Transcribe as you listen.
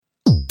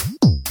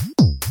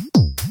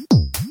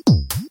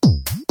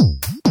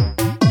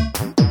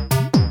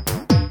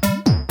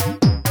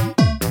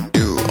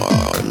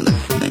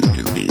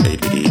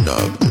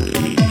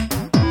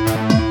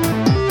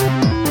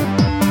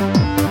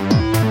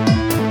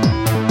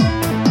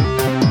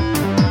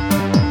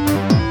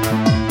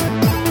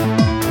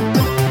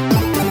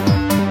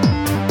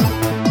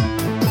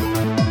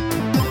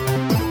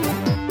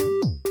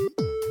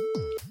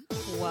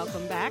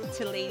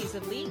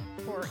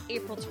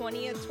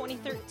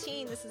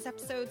18. This is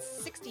episode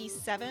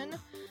 67.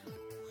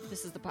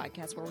 This is the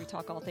podcast where we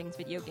talk all things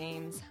video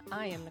games.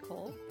 I am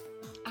Nicole.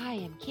 I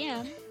am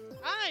Kim.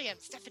 I am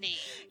Stephanie.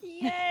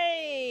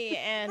 Yay!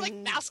 And we're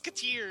like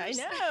Mouseketeers. I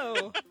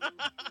know.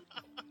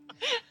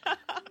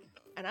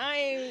 And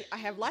I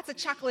have lots of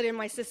chocolate in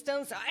my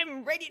system, so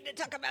I'm ready to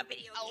talk about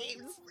video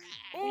games.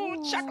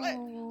 Oh,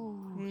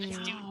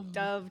 chocolate!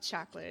 Dove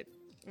chocolate.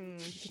 You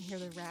can hear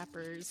the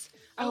wrappers.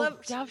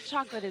 Dove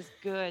chocolate is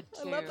good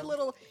too. I love the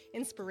little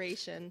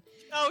inspiration.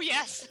 Oh,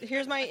 yes.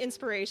 Here's my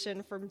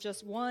inspiration from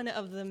just one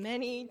of the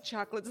many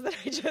chocolates that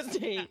I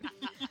just ate.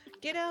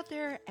 Get out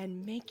there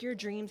and make your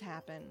dreams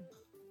happen.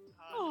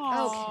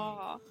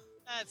 Aww. Okay.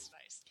 That's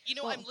nice. You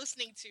know, I'm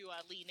listening to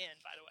Lean In,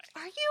 by the way.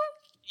 Are you?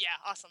 Yeah,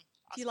 awesome.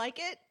 Do you like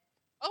it?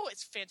 Oh,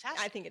 it's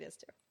fantastic. I think it is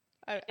too.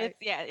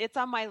 It's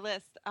on my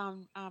list.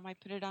 I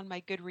put it on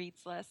my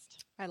Goodreads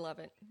list. I love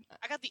it.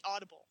 I got the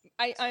Audible.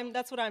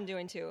 That's what I'm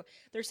doing too.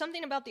 There's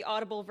something about the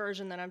Audible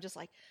version that I'm just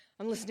like,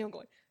 I'm listening and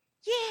going,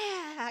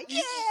 yeah.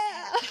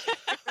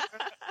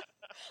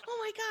 Oh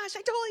my gosh,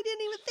 I totally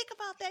didn't even think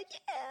about that.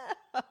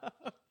 Yeah.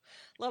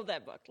 Love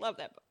that book.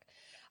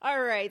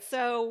 All right,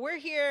 so we're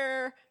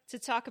here to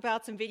talk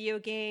about some video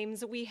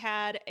games. We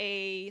had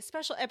a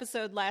special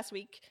episode last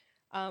week.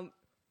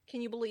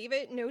 Can you believe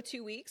it? No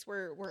 2 weeks.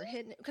 We're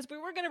hitting, because we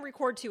were going to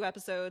record 2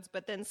 episodes,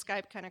 but then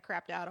Skype kind of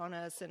crapped out on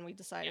us, and we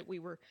decided we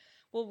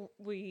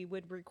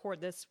would record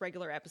this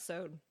regular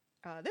episode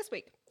this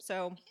week.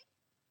 So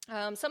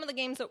some of the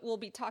games that we'll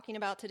be talking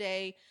about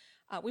today,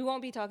 we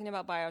won't be talking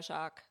about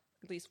BioShock.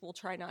 At least we'll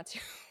try not to.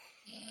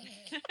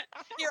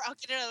 Here, I'll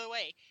get it out of the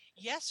way.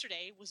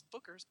 Yesterday was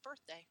Booker's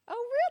birthday.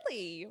 Oh,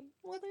 really?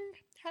 Well, they're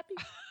happy.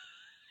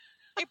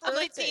 April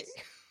 19th.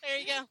 There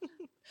you go.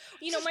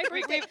 You know, my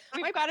birthday.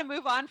 We've got to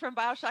move on from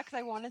BioShock because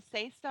I want to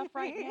say stuff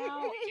right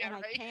now, and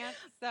I can't.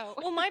 So,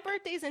 well, my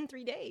birthday's in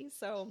 3 days,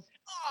 so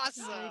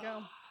awesome. There you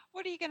go.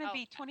 What are you going to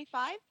be?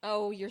 25?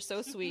 Oh, you're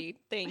so sweet.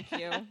 Thank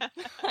you.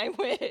 I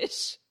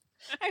wish.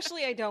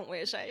 Actually, I don't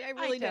wish. I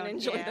really didn't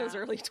enjoy those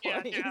early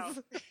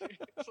 20s.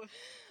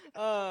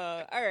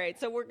 All right,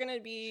 so we're going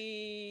to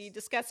be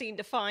discussing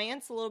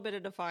Defiance, a little bit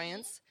of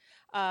Defiance,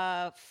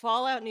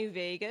 Fallout New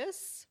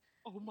Vegas.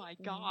 Oh my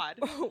God!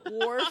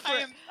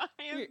 Warframe.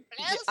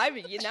 I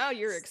am now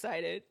you're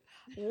excited.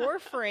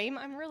 Warframe.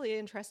 I'm really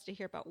interested to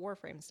hear about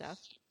Warframe stuff.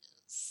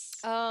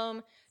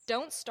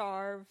 Don't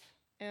Starve,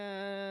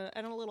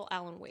 and a little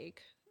Alan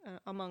Wake,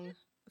 among a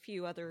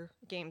few other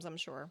games, I'm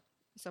sure.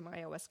 Some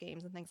iOS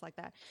games and things like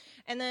that.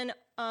 And then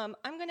I'm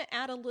going to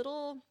add a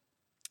little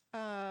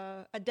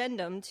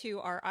addendum to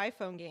our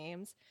iPhone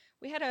games.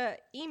 We had an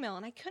email,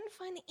 and I couldn't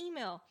find the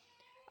email,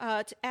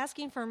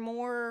 asking for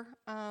more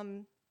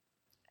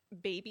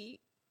baby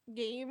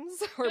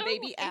games or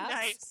baby apps.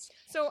 Nice.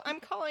 So I'm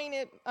calling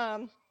it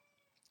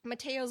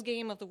Mateo's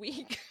Game of the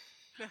Week.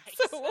 Nice.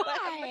 So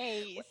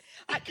Nice.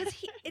 because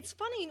it's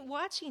funny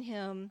watching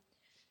him.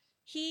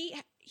 He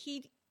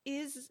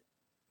is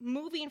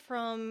moving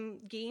from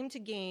game to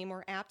game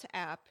or app to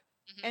app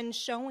and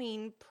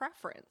showing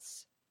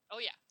preference. Oh,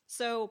 yeah.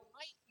 So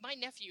My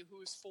nephew,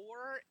 who's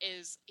 4,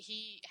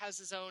 he has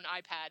his own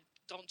iPad.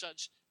 Don't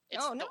judge. I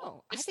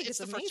think it's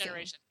the amazing. first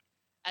generation.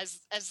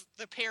 As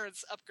the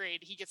parents upgrade,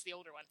 he gets the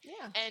older one.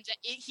 Yeah. And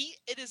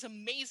it is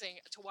amazing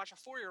to watch a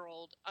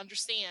 4-year-old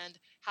understand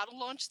how to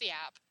launch the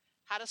app,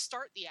 how to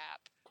start the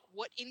app,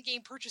 what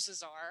in-game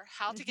purchases are,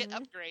 how to get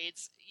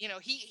upgrades. You know,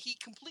 he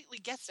completely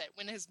gets it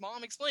when his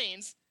mom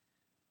explains,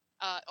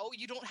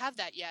 you don't have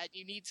that yet.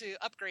 You need to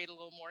upgrade a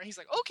little more. And he's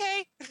like,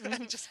 okay.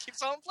 And just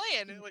keeps on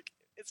playing. Like,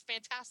 it's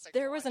fantastic.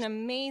 There was an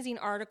amazing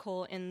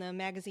article in the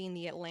magazine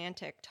The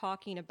Atlantic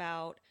talking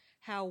about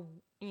how,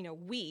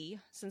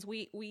 since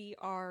we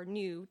are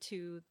new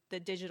to the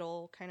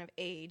digital kind of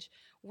age,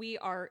 we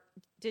are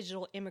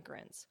digital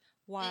immigrants,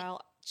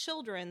 while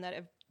children that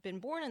have been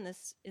born in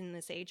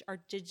this age are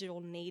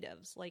digital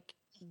natives. Like,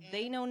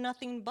 they know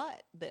nothing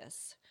but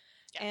this.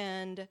 Yeah.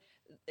 And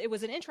it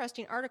was an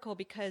interesting article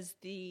because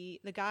the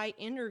guy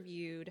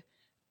interviewed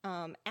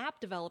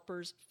app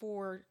developers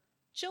for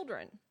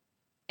children,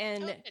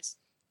 and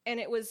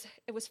it was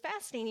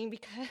fascinating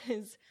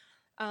because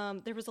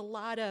there was a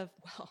lot of,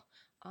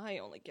 I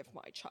only give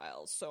my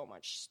child so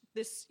much,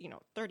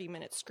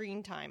 30-minute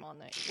screen time on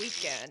the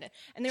weekend,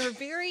 and they were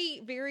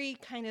very, very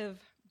kind of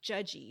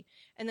judgy.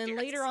 And then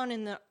later on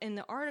in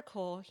the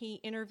article, he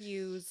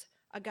interviews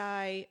a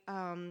guy.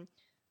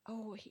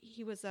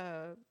 He was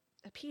a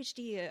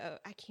PhD.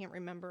 I can't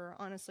remember,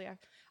 honestly.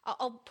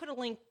 I'll put a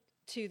link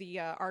to the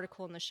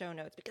article in the show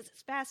notes because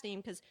it's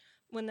fascinating. Because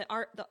when the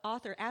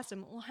author asked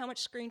him, well, how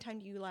much screen time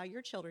do you allow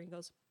your children? He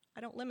goes,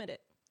 I don't limit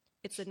it.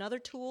 It's another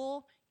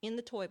tool in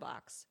the toy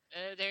box.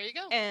 There you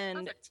go.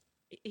 And perfect.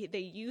 They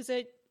use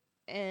it,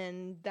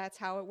 and that's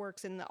how it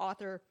works. And the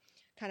author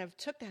kind of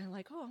took that and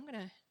like, I'm going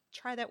to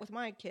try that with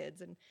my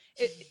kids. And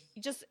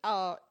it's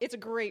a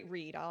great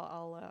read.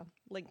 I'll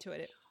link to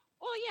it.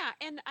 Well,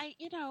 yeah, and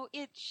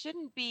it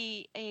shouldn't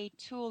be a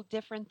tool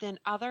different than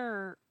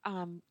other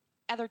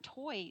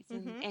toys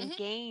and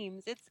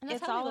games.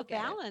 It's all a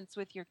balance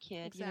with your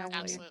kid, Exactly.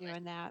 when you're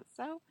doing that.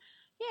 So,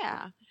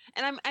 Yeah,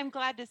 and I'm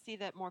glad to see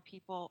that more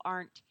people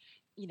aren't,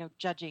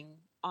 judging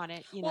on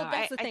it. Well,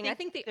 that's the I thing. I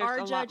think think they there's are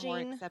a lot more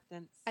judging.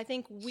 acceptance. I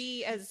think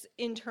we, as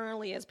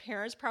internally as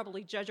parents,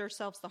 probably judge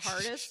ourselves the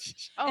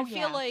hardest Oh and feel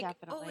yeah, like, oh,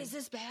 definitely. is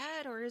this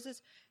bad or is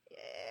this?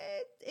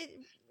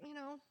 You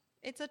know,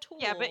 it's a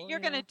Yeah, but tool. you're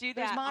gonna do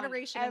There's that on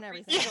moderation and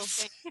every everything. single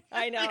thing.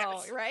 I know,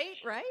 Yes. right?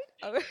 Right?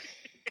 Oh.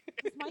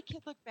 Does my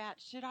kid look bad?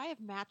 Should I have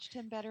matched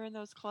him better in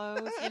those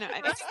clothes?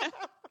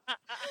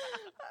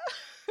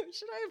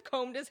 Should I have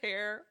combed his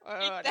hair?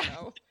 I don't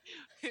know.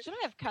 Should I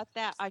have cut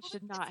that? I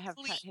should not It's have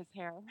clean. cut his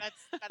hair. That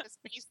is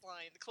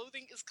baseline. The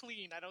clothing is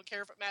clean. I don't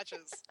care if it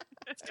matches.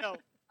 Let's go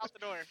out the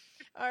door.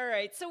 All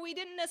right. So we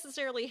didn't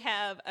necessarily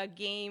have a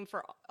game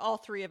for all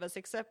three of us,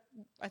 except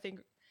I think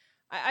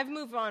I've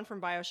moved on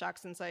from BioShock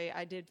since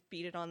I did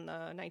beat it on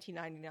the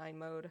 1999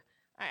 mode.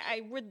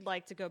 I would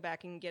like to go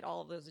back and get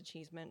all of those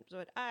achievements,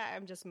 but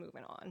I'm just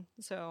moving on.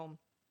 So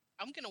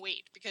I'm gonna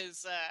wait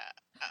because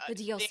the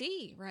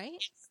DLC, right?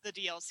 it's the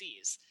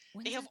DLCs.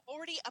 When They is have that?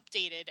 already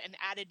updated and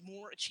added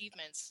more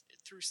achievements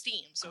through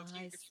Steam. So if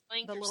you're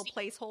playing the through little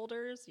Steam,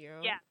 placeholders,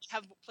 yeah,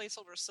 have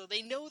placeholders, so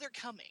they know they're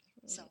coming.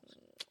 So can't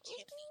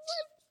wait.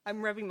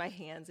 I'm rubbing my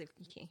hands. If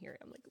you can't hear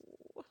it, I'm like,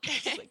 ooh.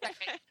 It's like,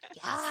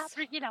 Yeah,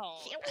 bring it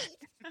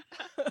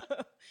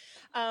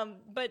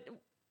on. But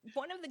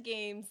one of the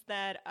games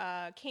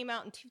that came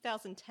out in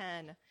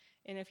 2010,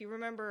 and if you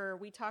remember,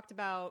 we talked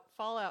about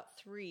Fallout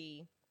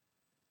 3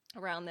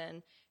 around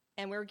then,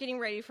 and we were getting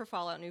ready for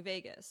Fallout New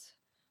Vegas.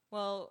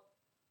 Well,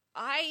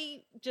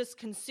 I just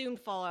consumed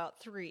Fallout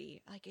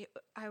 3. Like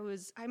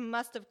I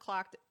must have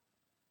clocked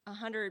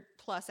 100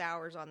 plus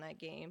hours on that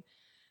game.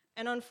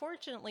 And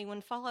unfortunately,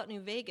 when Fallout New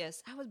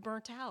Vegas, I was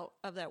burnt out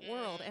of that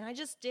world, and I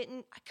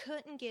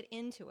couldn't get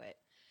into it.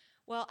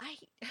 Well, I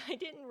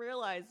didn't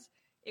realize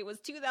it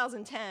was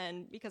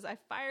 2010 because I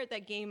fired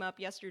that game up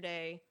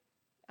yesterday,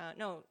 a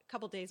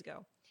couple days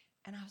ago,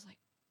 and I was like,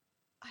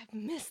 I've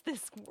missed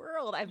this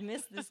world. I've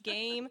missed this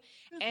game,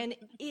 and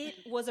it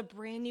was a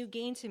brand new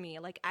game to me.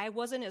 Like I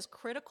wasn't as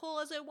critical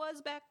as it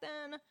was back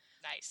then.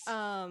 Nice.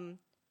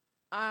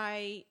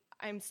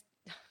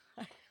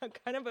 I'm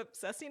kind of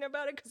obsessing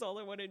about it because all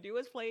I want to do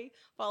is play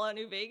Fallout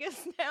New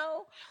Vegas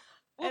now.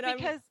 Well, And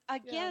because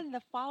again,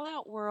 the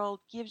Fallout world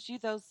gives you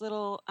those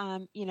little,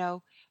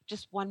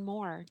 just one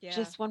more, Yeah.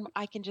 just one.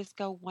 I can just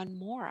go one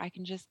more. I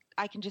can just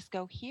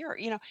go here.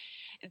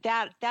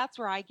 That's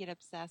where I get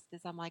obsessed.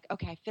 Is I'm like,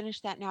 okay, I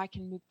finished that. Now I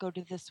can go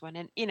to this one,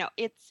 and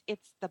it's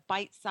the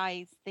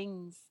bite-sized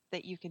things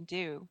that you can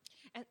do,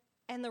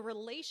 and the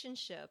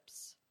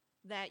relationships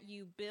that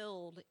you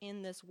build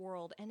in this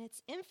world, and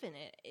it's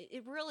infinite.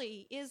 It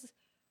really is.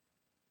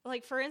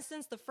 Like, for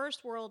instance, the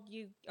first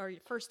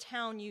first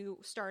town you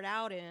start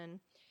out in,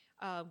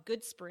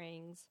 Good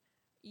Springs,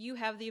 you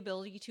have the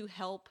ability to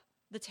help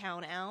the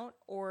town out,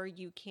 or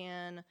you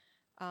can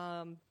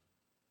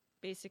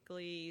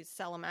basically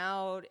sell them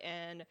out.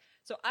 And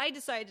so I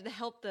decided to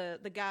help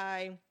the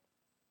guy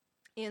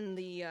in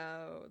the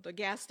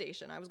gas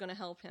station. I was going to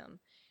help him,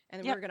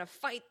 and we were going to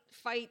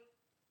fight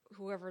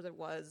whoever that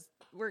was.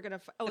 We're going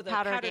to the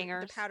powder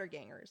gangers. The powder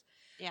gangers.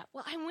 Yeah.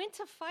 Well, I went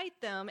to fight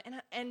them,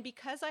 and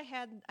because I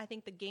had, I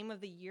think, the Game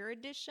of the Year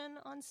edition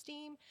on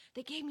Steam,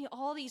 they gave me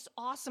all these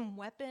awesome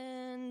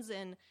weapons,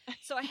 and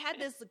so I had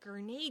this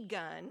grenade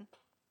gun,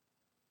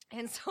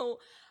 and so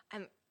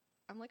I'm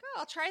like, oh,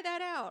 I'll try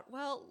that out.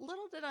 Well,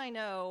 little did I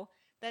know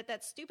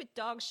that stupid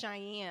dog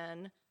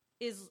Cheyenne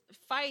is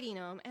fighting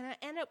him, and I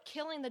end up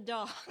killing the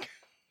dog.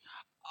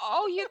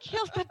 Oh, you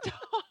killed the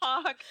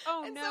dog!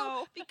 Oh and no!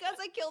 So, because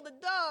I killed the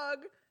dog,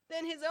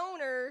 then his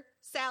owner,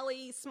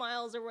 Sally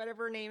Smiles or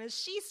whatever her name is,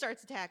 she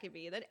starts attacking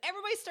me. Then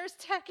everybody starts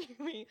attacking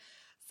me.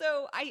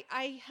 So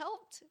I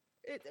helped.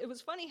 It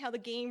was funny how the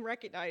game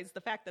recognized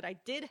the fact that I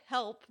did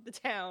help the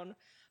town,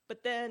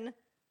 but then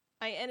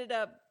I ended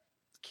up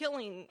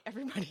killing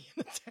everybody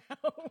in the town.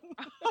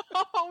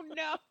 Oh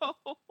no!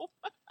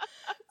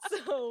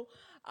 So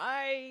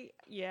I'm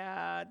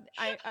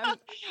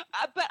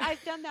but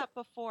I've done that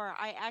before.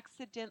 I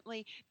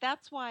accidentally.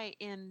 That's why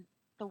in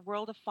the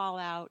world of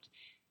Fallout,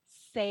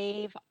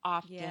 save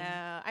often.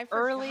 Yeah, I forgot.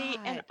 Early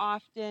and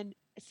often,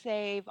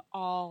 save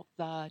all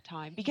the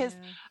time. Because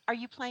are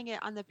you playing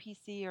it on the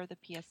PC or the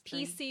PS3?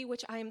 PC,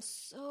 which I am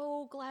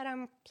so glad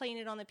I'm playing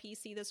it on the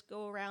PC this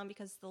go around,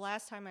 because the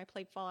last time I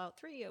played Fallout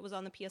 3, it was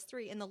on the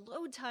PS3, and the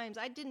load times,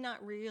 I did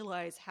not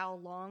realize how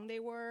long they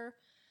were.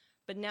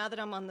 But now that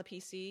I'm on the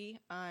PC,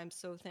 I'm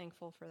so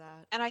thankful for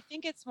that. And I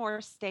think it's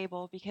more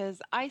stable because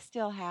I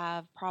still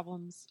have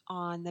problems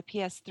on the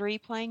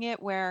PS3 playing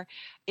it where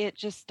it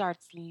just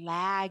starts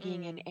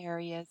lagging in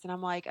areas. And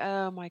I'm like,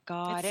 oh my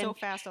God. It's so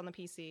fast on the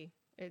PC.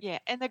 Yeah.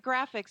 And the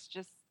graphics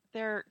just,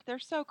 they're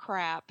so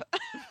crap.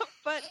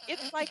 But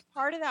it's like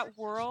part of that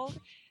world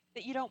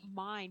that you don't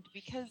mind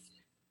because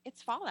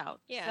it's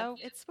Fallout. Yeah. So,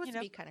 it's supposed to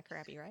be kind of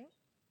crappy, right?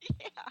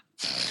 Yeah.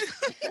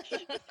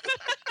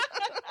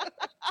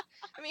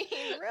 I mean,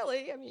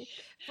 really. I mean,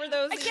 for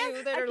those of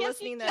you that are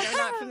listening that are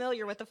not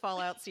familiar with the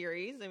Fallout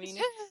series, I mean,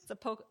 it's a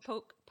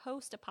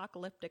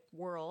post-apocalyptic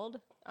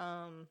world.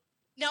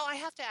 Now I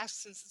have to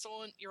ask, since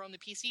you're on the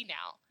PC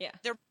now, Yeah.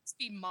 there must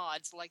be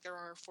mods like there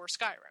are for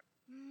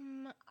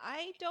Skyrim.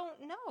 I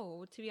don't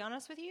know, to be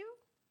honest with you.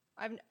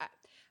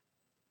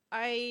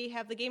 I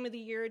have the Game of the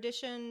Year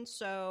edition,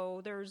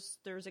 so there's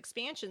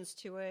expansions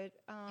to it.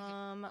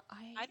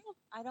 I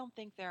don't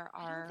think there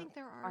are. I don't think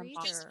there are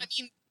mods. either. I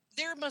mean,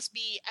 there must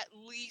be at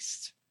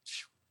least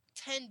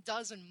 10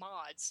 dozen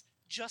mods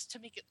just to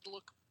make it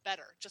look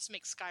better, just to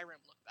make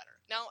Skyrim look better.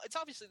 Now, it's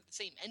obviously the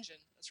same engine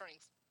that's running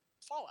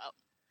Fallout,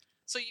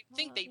 so you'd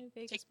think they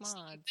take the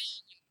same thing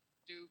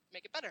to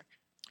make it better.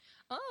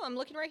 Oh, I'm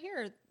looking right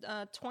here.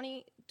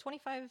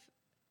 25.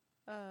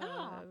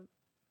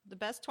 The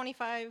best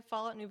 25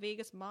 Fallout New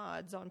Vegas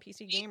mods on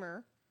PC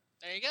Gamer.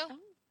 There you go.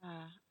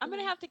 I'm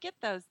gonna have to get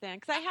those then,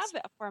 because I have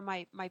it for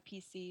my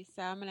PC,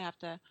 so I'm gonna have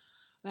to.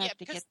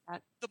 Get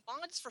that. The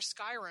mods for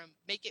Skyrim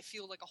make it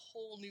feel like a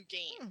whole new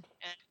game,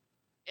 and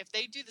if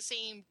they do the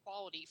same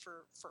quality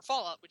for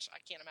Fallout, which I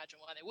can't imagine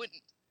why they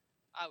wouldn't,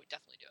 I would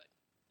definitely do it.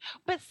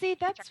 But see,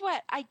 that's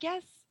what I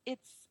guess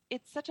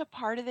it's such a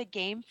part of the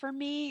game for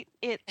me.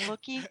 It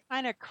looking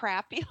kind of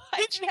crappy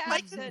like that.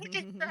 Like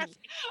looking crappy?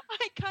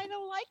 I kind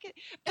of like it,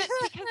 but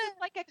because it's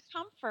like a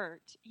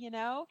comfort,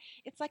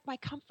 It's like my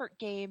comfort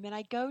game, and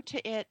I go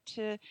to it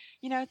to,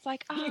 it's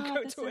like, oh, you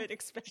go to it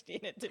expecting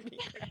it to be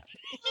crappy.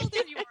 Oh,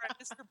 there you are,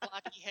 Mr.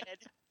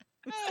 Blockyhead.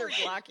 Mr.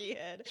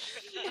 Blockyhead.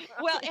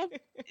 Well, and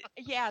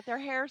yeah, their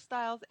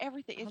hairstyles,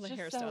 everything. It's the just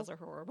hairstyles are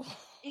horrible.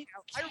 It's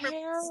I remember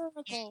terrible.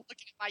 looking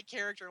at my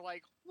character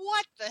like,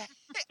 what the heck?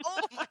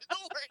 Oh my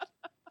lord!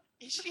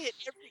 And she hit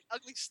every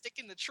ugly stick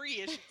in the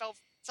tree as she fell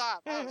from the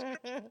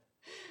top.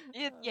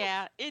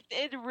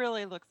 It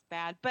really looks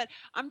bad. But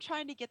I'm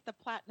trying to get the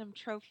platinum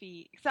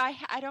trophy, because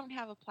I don't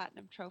have a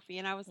platinum trophy,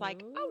 and I was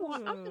like,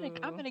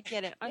 I'm gonna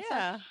get it.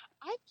 Yeah.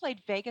 I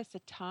played Vegas a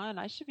ton.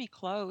 I should be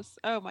close.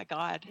 Oh my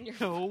god,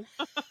 no.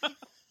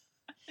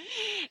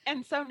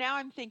 And so now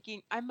I'm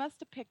thinking I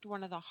must have picked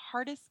one of the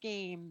hardest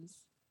games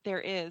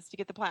there is to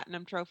get the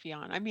platinum trophy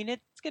on. I mean,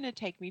 it's going to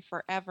take me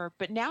forever,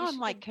 but now I'm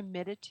like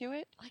committed to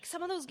it. Like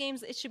some of those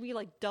games, it should be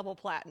like double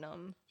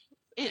platinum.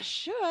 It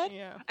should.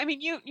 Yeah. I mean,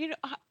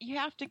 you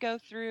have to go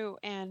through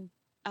and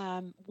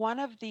one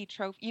of the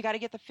you got to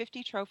get the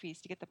 50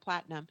 trophies to get the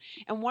platinum,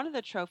 and one of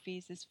the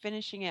trophies is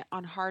finishing it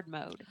on hard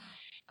mode.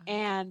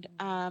 And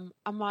I'm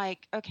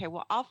like, okay,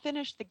 well, I'll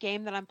finish the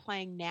game that I'm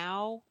playing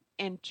now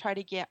and try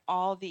to get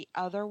all the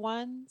other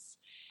ones,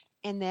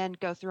 and then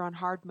go through on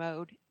hard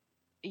mode.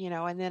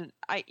 And then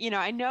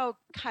I know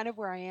kind of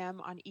where I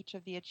am on each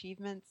of the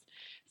achievements.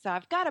 So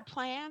I've got a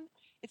plan.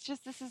 It's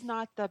just, this is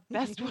not the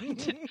best one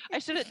I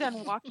should have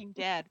done Walking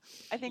Dead.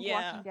 I think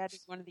Walking Dead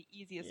is one of the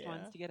easiest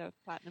ones to get a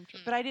platinum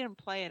trophy, but I didn't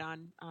play it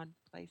on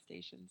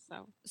PlayStation.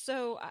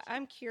 So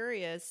I'm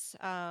curious,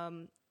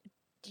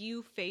 do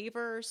you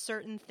favor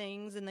certain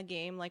things in the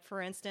game? Like,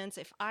 for instance,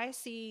 if I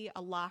see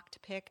a lock to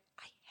pick,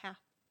 I have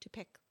to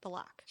pick the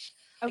lock.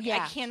 Oh, I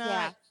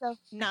cannot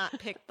not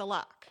pick the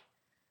lock.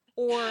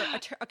 Or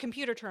a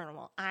computer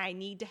terminal. I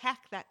need to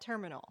hack that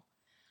terminal.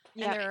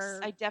 Yes,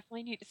 I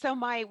definitely need. So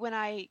when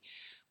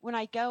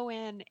I go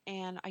in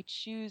and I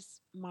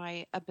choose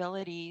my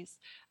abilities,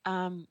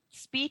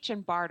 speech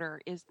and barter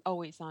is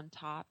always on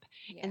top,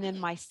 and then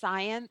my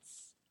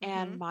science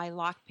and my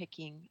lock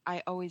picking,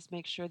 I always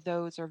make sure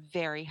those are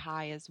very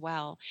high as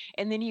well.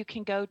 And then you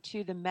can go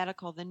to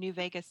the New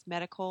Vegas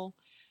medical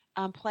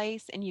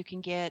place, and you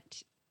can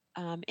get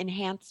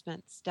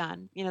enhancements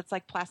done. It's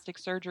like plastic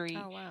surgery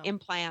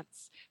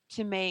implants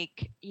to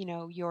make,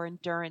 your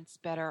endurance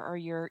better or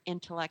your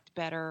intellect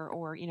better,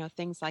 or,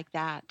 things like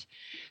that.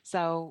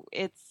 So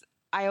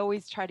I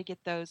always try to get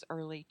those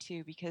early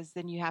too, because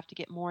then you have to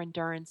get more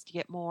endurance to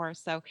get more.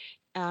 So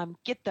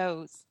get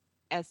those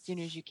as soon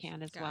as you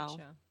can as well.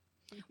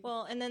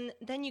 Well, and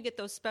then you get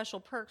those special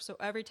perks. So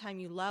every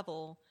time you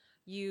level,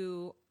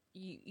 you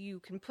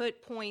can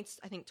put points,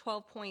 I think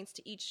 12 points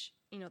to each.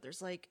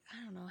 There's like,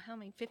 I don't know how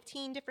many,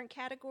 15 different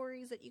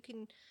categories that you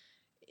can,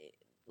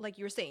 like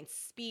you were saying,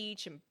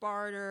 speech and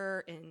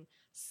barter and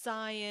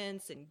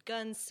science and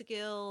gun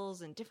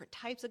skills and different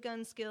types of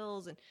gun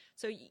skills. And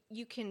so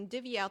you can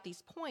divvy out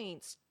these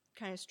points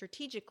kind of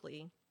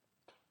strategically.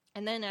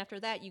 And then after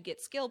that, you get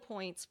skill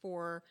points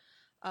for,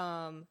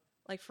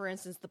 like, for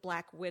instance, the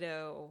Black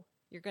Widow.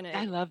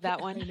 I love that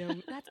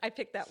one. I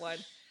picked that one.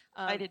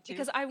 I did too.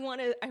 Because I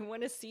want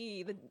to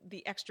see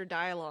the extra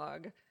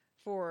dialogue.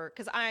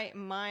 Because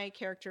my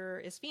character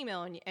is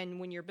female, and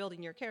when you're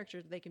building your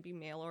character, they can be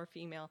male or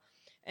female.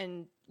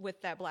 And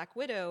with that Black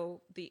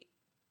Widow,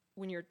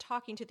 when you're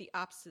talking to the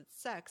opposite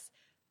sex,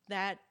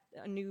 that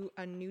a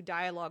new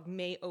dialogue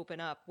may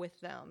open up with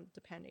them,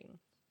 depending.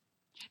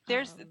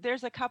 There's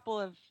a couple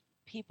of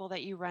people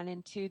that you run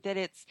into that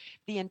it's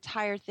the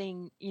entire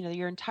thing,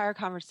 your entire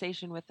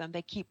conversation with them,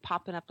 they keep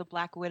popping up the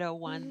Black Widow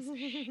ones,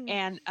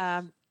 and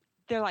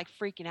they're like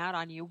freaking out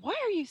on you. Why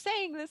are you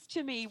saying this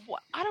to me?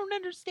 I don't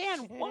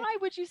understand. Why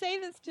would you say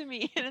this to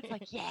me? And it's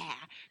like, yeah,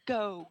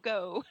 go.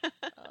 Oh,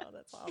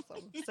 that's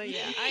awesome. So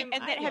yeah,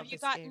 have you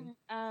gotten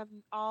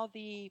all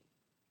the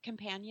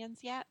companions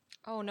yet?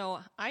 Oh no,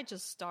 I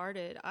just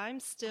started. I'm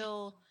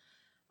still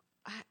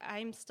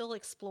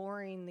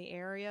exploring the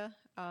area.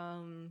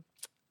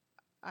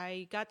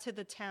 I got to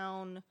the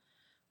town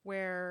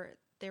where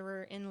they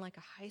were in like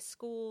a high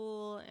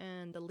school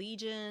and the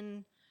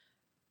Legion.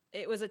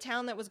 It was a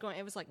town that was going,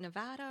 it was like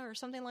Nevada or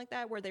something like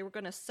that, where they were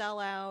going to sell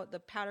out the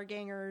Powder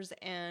Gangers,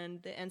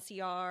 and the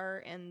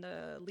NCR and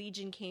the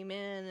Legion came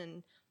in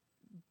and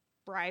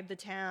bribed the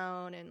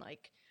town, and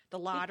like the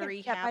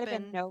lottery That happened. might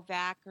have been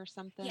Novak or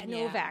something. Yeah,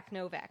 Novak.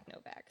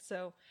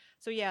 So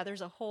yeah,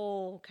 there's a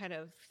whole kind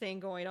of thing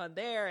going on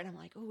there, and I'm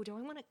like, oh, do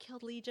I want to kill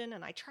Legion?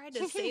 And I tried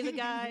to save the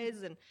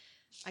guys, and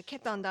I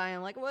kept on dying.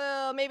 I'm like,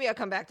 well, maybe I'll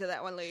come back to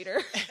that one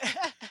later.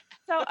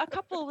 So a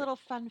couple of little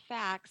fun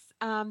facts.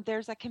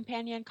 There's a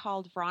companion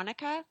called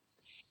Veronica,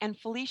 and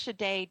Felicia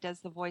Day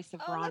does the voice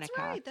of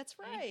Veronica. That's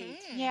right.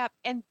 Mhm. Yeah,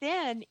 and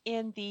then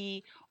in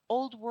the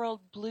Old World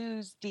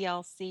Blues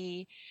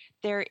DLC,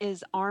 there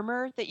is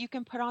armor that you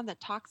can put on that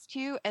talks to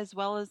you, as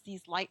well as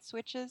these light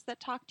switches that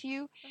talk to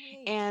you.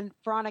 Right. And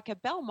Veronica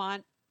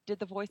Belmont did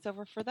the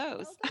voiceover for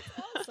those. Oh, that's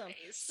awesome.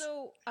 Nice.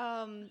 So,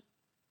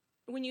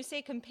 when you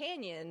say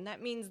companion,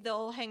 that means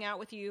they'll hang out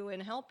with you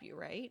and help you,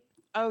 right?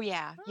 Oh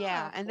yeah,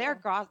 yeah, Ah, and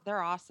cool.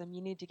 they're awesome.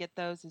 You need to get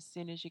those as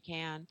soon as you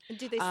can. And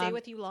do they stay Um,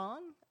 with you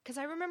long? Because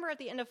I remember at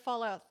the end of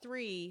Fallout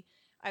 3,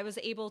 I was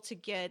able to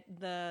get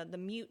the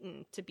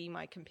mutant to be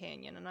my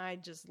companion, and I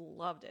just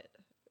loved it.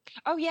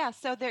 Oh yeah,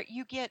 so there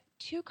you get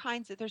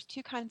there's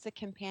two kinds of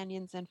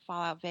companions in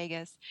Fallout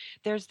Vegas.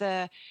 There's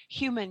the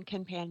human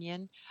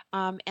companion,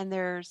 and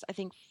there's I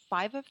think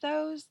five of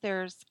those.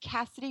 There's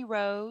Cassidy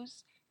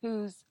Rose,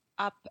 who's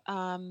up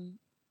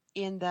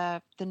in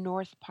the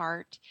north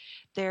part.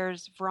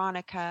 There's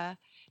Veronica.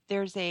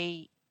 There's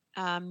a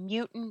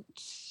mutant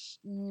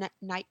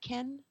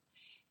Nightkin.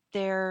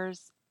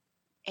 There's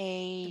The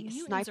a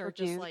mutants sniper are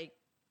just dude. like,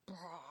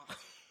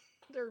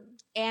 they're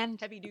And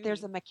heavy duty.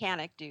 there's a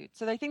mechanic dude.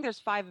 So I think there's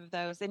five of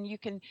those, and you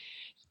can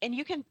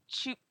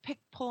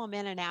pull them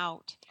in and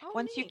out. Oh,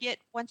 Once neat.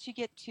 you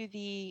get to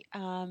the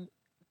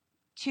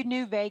to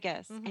New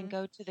Vegas Mhm. and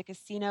go to the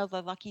casino,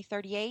 the Lucky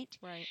 38,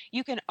 Right.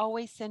 you can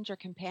always send your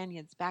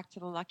companions back to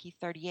the Lucky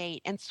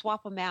 38 and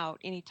swap them out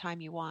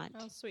anytime you want.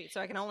 Oh, sweet. So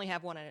I can only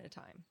have one at a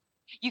time.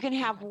 You can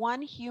have Okay.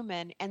 one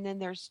human, and then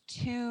there's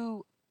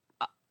two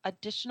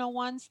additional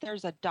ones.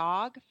 There's a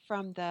dog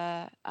from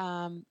the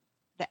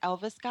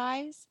Elvis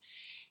guys,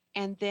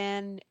 and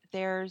then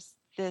there's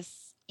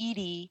this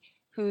Edie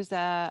who's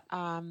a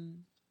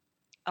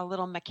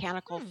little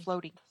mechanical Hmm.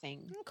 floating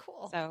thing. Oh,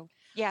 cool. So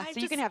yeah, I so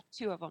you can just- have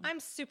two of them. I'm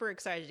super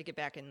excited to get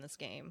back in this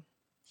game.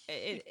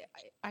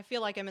 I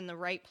feel like I'm in the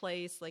right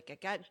place. Like I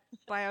got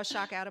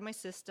BioShock out of my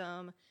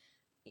system.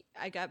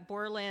 I got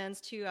Borderlands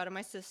 2 out of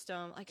my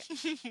system. Like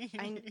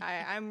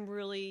I'm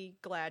really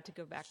glad to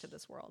go back to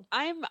this world.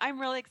 I'm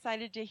really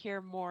excited to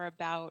hear more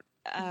about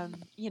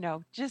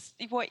just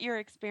what your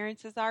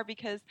experiences are,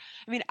 because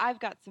I mean I've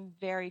got some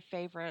very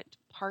favorite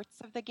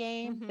parts of the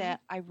game Mhm.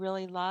 that I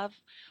really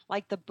love,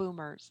 like the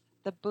boomers.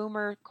 The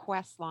boomer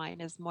quest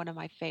line is one of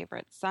my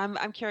favorites. So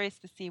I'm curious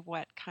to see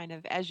what kind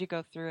of as you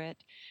go through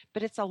it,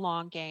 but it's a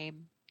long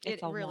game.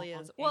 It's It a really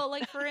long is. game. Well,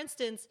 like for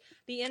instance,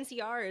 the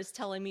NCR is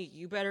telling me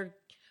you better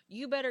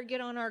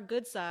get on our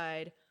good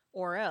side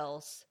or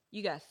else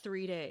you got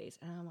 3 days.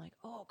 And I'm like,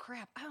 "Oh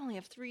crap, I only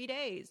have 3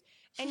 days."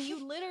 And you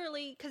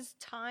literally cuz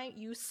time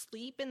you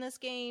sleep in this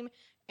game,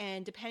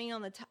 and depending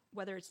on the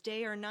whether it's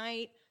day or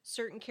night,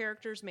 certain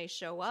characters may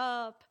show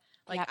up.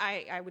 Like Yep.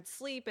 I would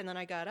sleep and then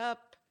I got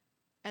up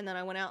and then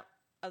I went out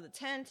of the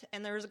tent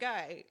and there was a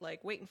guy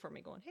like waiting for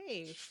me going,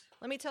 "Hey,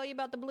 let me tell you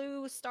about the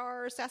blue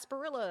star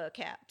sarsaparilla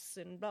caps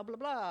and blah blah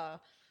blah."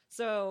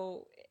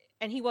 So,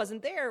 and he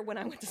wasn't there when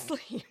I went to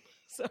sleep.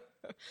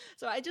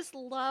 So I just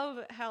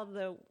love how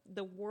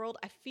the world,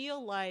 I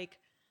feel like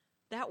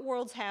that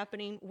world's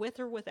happening with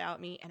or without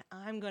me, and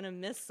I'm going to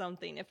miss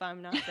something if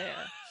I'm not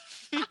there.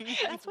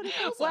 That's what it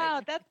feels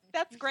Wow, like.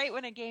 that's great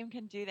when a game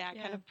can do that,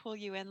 kind Yeah. of pull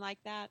you in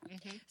like that.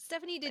 Mhm.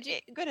 Stephanie, did you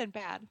Good and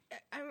bad.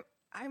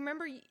 I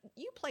remember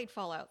you played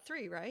Fallout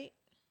 3, right?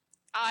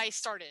 I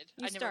started.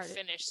 You I never started.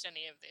 finished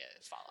any of the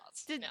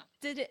Fallouts. Did No,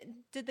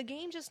 did the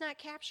game just not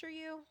capture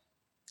you?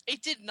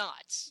 it did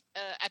not.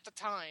 At the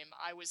time,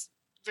 I was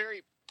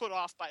very put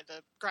off by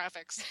the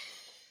graphics,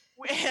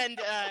 and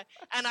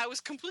I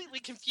was completely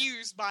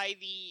confused by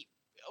the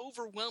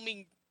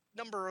overwhelming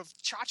number of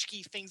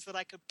tchotchke things that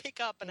I could pick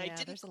up, and I Yeah,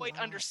 didn't there's a quite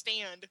lot.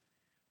 understand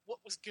what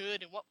was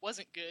good and what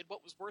wasn't good,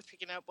 what was worth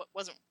picking up, what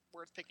wasn't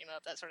worth picking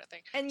up, that sort of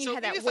thing. And you So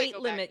have maybe that if I weight go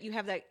back- limit. You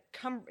have that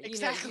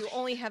Exactly. you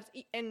only have,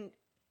 and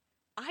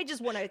I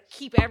just want to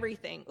keep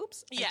everything.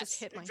 Oops, I Yes, just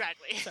hit my.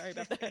 exactly. Sorry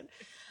about that.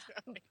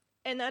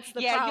 And that's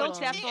the Yeah, problem. you'll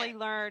definitely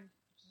learn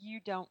you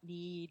don't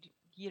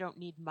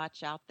need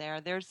much out there.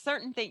 There's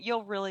certain things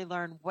you'll really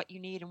learn what you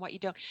need and what you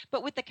don't.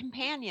 But with the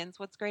companions,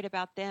 what's great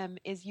about them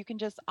is you can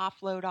just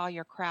offload all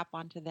your crap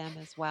onto them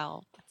as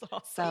well. That's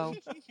awesome.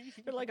 So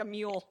They're like a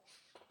mule.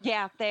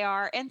 yeah, they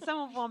are. And some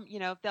of them,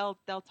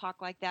 they'll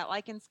talk like that.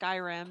 Like in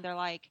Skyrim, they're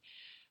like,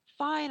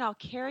 "Fine, I'll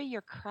carry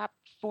your crap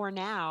for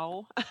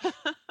now."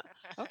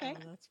 Okay.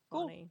 Oh, that's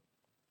Cool. funny.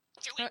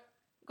 Joey.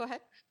 Go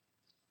ahead.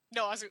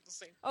 No, I was going to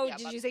say. Oh, yeah,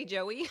 did you say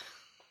Joey?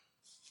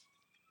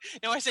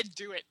 No, I said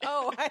do it.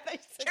 Oh, I thought you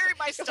said Carry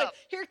my Go ahead. stuff.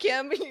 Here,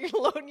 Kim, you're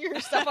loading your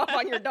stuff up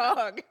on your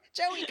dog.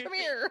 Joey, come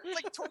here. It's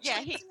like torture Yeah,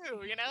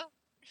 too, you know?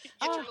 Get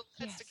Oh, your little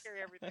pets to yes.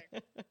 carry everything.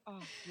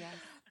 Oh, yes.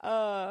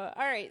 All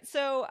right.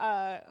 So,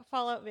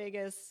 Fallout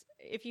Vegas,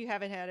 if you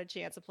haven't had a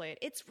chance to play it,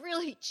 it's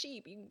really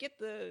cheap. You can get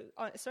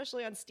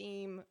especially on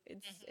Steam.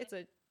 It's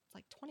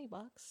like $20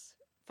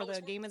 for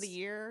the game of the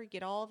year.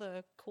 Get all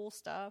the cool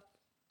stuff.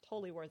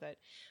 Totally worth it.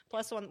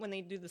 Plus, when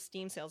they do the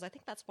Steam sales, I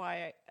think that's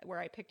where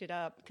I picked it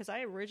up, because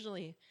I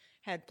originally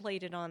had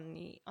played it on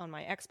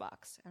my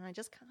Xbox, and I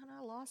just kind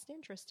of lost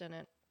interest in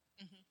it.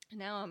 And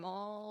now I'm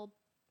all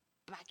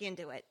back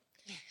into it.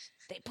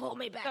 They pulled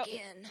me back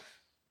in.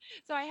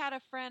 So I had a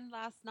friend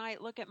last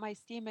night look at my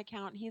Steam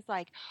account, and he's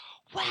like,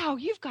 "Wow,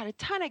 you've got a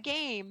ton of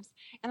games."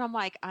 And I'm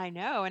like, "I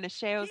know." And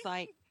Ashayo's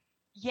like,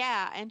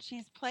 "Yeah," and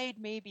she's played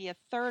maybe a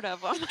third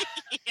of them.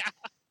 Yeah.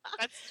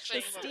 That's the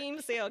The shame of it.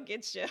 Steam sale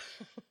gets you.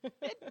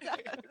 It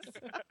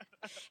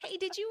does. Hey,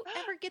 did you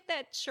ever get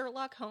that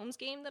Sherlock Holmes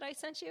game that I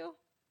sent you?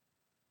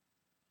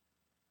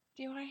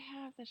 Do I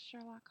have the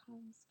Sherlock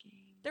Holmes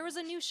game? There was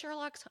a new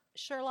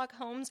Sherlock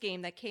Holmes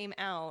game that came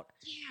out.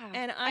 Yeah.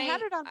 And I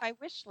had it on my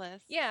wish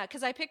list. Yeah,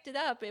 because I picked it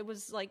up. It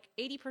was like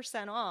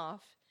 80%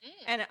 off.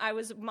 And I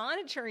was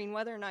monitoring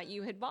whether or not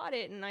you had bought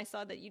it, and I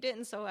saw that you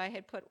didn't, so I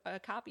had put a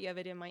copy of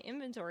it in my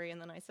inventory, and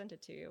then I sent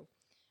it to you.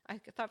 I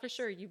thought for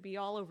sure you'd be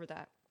all over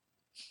that.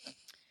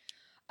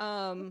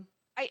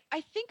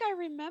 I think I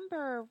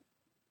remember.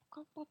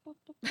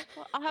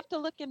 I'll have to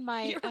look in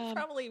my. You were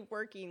probably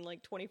working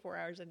like 24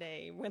 hours a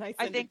day when I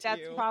sent I think it to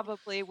that's you.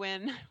 probably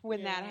when Yeah.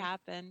 that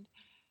happened.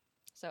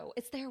 So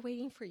it's there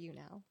waiting for you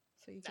now.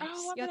 So you, Oh, I'm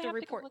you have gonna to have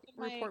to go report look at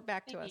my report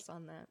back to thingy. us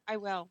on that. I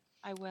will.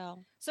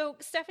 So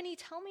Stephanie,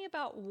 tell me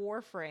about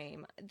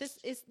Warframe. This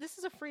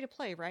is a free to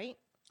play, right?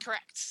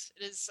 Correct.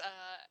 It is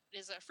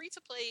a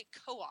free-to-play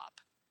co-op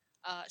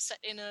set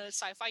in a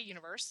sci-fi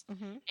universe,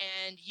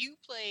 and you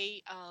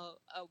play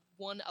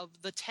one of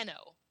the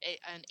Tenno,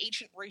 an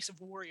ancient race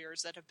of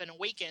warriors that have been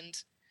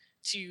awakened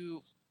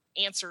to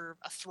answer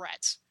a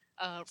threat.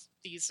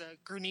 These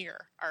Grineer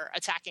are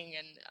attacking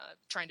and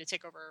trying to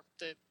take over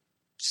the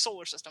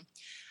solar system.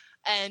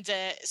 And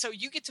so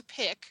you get to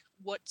pick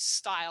what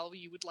style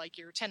you would like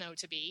your Tenno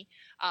to be.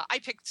 I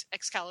picked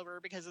Excalibur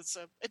because it's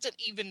an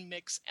even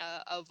mix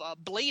of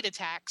blade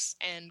attacks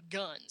and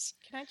guns.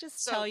 Can I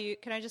just tell you?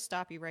 Can I just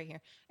stop you right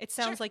here? It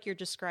sounds like you're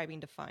describing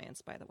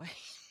Defiance, by the way.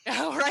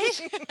 Oh,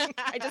 right.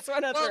 I just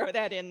want to throw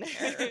that in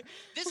there.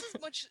 This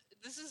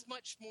is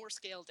much more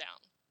scaled down,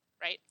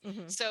 right?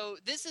 So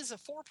this is a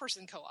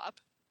 4-person co-op.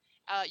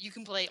 You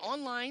can play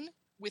online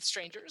with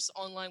strangers,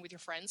 online with your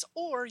friends,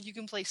 or you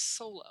can play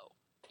solo.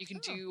 You can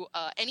do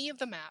any of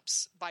the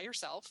maps by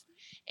yourself,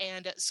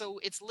 and so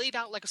it's laid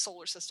out like a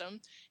solar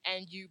system,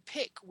 and you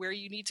pick where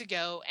you need to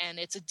go, and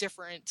it's a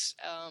different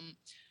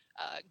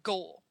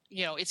goal.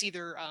 You know, it's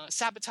either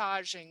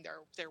sabotaging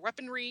their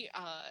weaponry,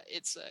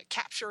 it's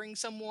capturing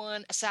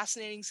someone,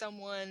 assassinating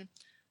someone,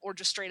 or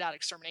just straight out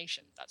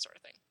extermination, that sort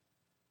of thing.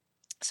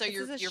 So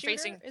you're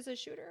facing. Is it a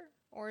shooter?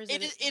 Or is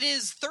it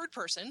is third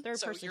person.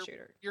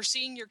 Shooter. You're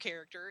seeing your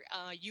character.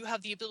 You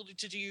have the ability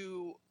to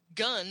do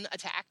gun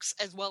attacks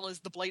as well as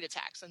the blade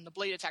attacks, and the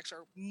blade attacks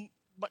are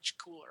much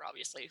cooler,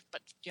 obviously,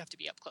 but you have to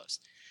be up close.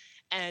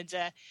 And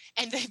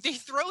they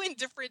throw in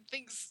different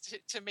things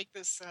to make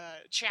this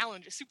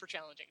super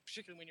challenging,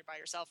 particularly when you're by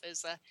yourself.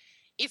 Is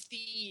if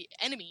the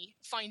enemy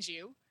finds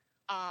you,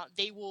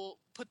 they will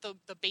put the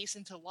base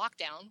into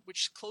lockdown,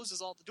 which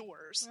closes all the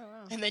doors,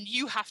 and then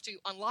you have to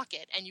unlock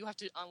it, and you have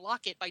to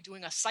unlock it by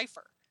doing a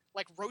cipher,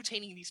 like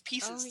rotating these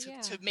pieces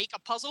to make a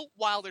puzzle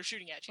while they're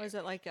shooting at you. Was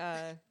it like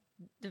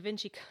Da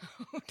Vinci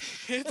Code?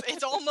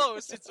 it's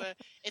almost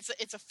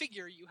it's a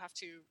figure you have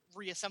to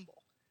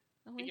reassemble.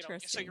 Oh,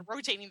 interesting. So you're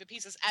rotating the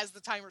pieces as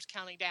the timer's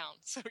counting down.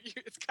 So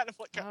it's kind of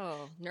like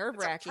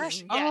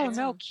nerve-wracking.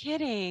 No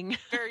kidding.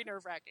 Very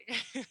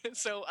nerve-wracking.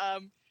 So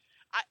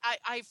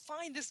I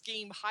find this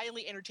game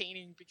highly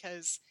entertaining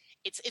because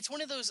it's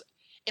one of those,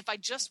 if I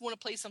just want to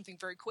play something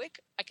very quick,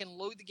 I can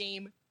load the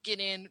game,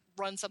 get in,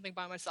 run something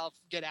by myself,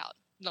 get out.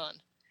 Done.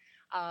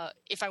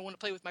 If I want to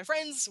play with my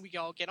friends, we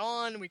all get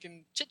on, we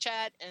can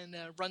chit-chat and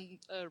run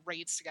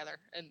raids together,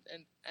 and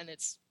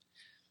it's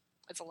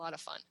a lot of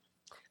fun.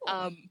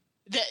 Cool.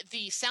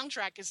 The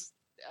soundtrack is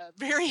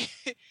very,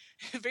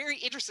 very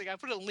interesting. I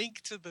put a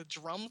link to the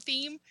drum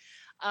theme,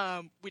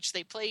 which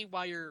they play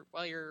while you're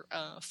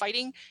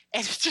fighting,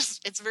 and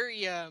it's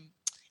very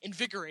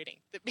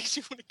invigorating. That makes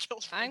you want to kill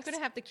things. I'm going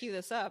to have to cue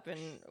this up,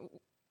 and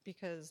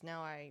because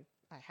now I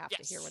have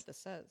to hear what this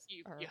says.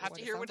 You have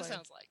to hear what it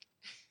sounds like.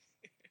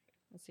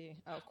 Let's see.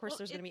 Oh, of course,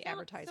 there's going to be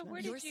advertisements. So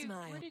where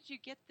did you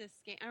get this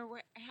game,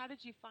 or how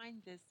did you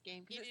find this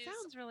game? Because it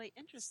sounds really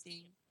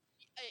interesting.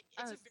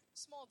 It's a very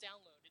small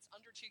download. It's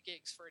under 2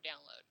 gigs for a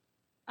download.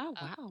 Oh,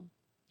 wow.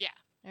 Yeah.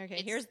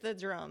 Okay, here's the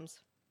drums.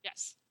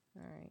 Yes.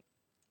 All right.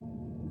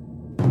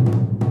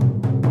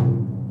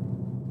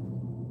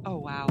 Oh,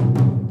 wow.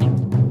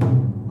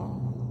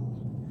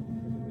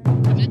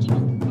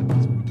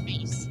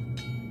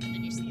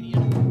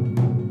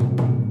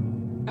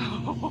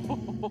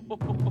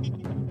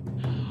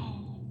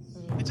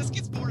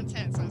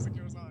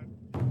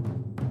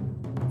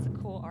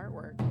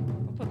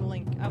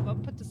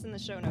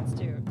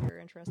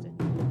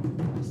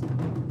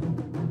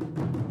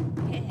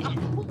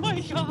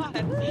 God.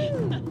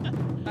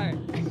 All right.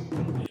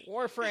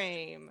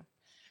 Warframe.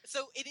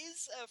 So it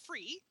is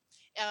free.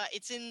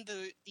 It's in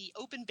the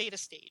open beta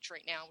stage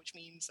right now, which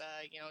means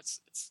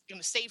it's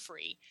going to stay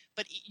free.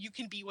 But you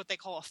can be what they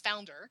call a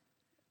founder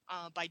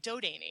by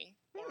donating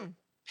or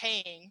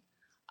paying,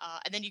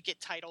 and then you get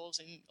titles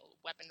and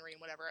weaponry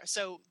and whatever.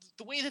 So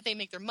the way that they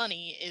make their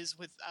money is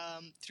with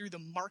through the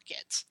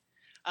market,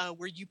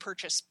 where you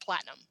purchase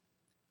platinum.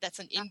 That's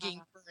an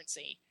in-game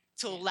currency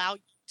to allow you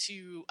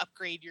to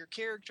upgrade your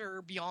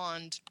character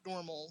beyond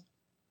normal,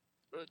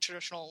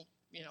 traditional,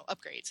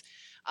 upgrades,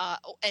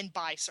 and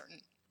buy certain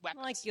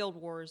weapons. Like Guild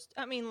Wars.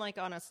 I mean, like,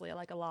 honestly,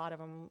 like a lot of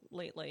them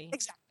lately.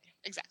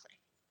 Exactly.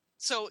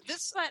 So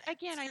this, but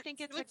again, I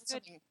think it's a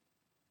good.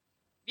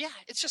 Yeah,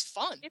 it's just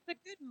fun. It's a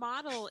good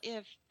model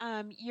if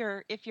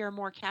you're a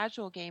more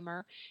casual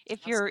gamer.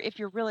 If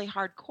you're really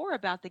hardcore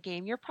about the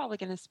game, you're probably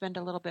going to spend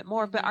a little bit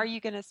more. But are you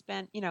going to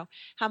spend?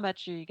 How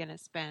much are you going to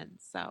spend?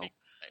 So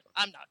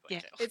I'm not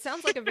going to. It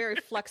sounds like a very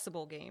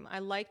flexible game. I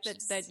like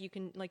that you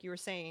can, like you were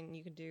saying,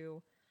 you can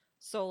do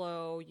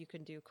solo, you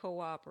can do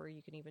co-op, or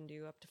you can even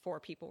do up to 4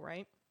 people,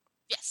 right?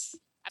 Yes,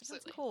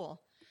 absolutely. That's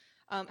cool.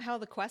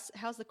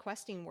 How's the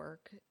questing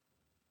work?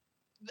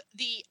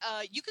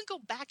 You can go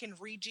back and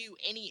redo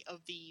any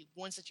of the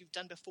ones that you've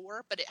done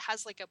before, but it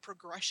has like a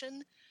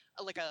progression,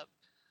 like a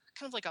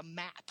kind of like a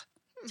map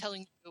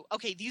telling you,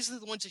 okay, these are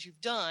the ones that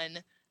you've done.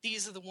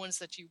 These are the ones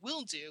that you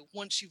will do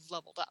once you've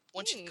leveled up.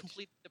 Once you've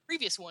completed the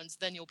previous ones,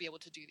 then you'll be able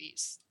to do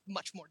these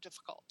much more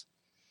difficult.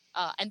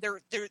 And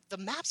the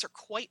maps are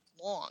quite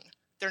long.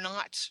 They're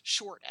not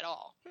short at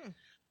all.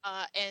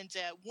 And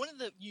one of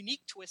the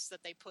unique twists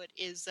that they put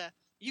is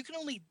you can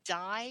only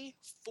die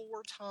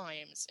 4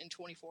 times in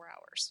 24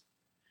 hours.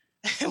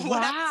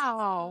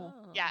 Wow.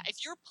 Yeah,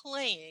 if you're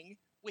playing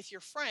with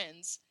your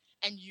friends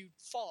and you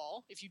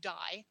fall, if you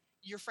die,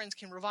 your friends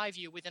can revive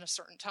you within a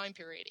certain time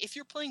period. If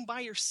you're playing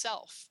by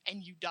yourself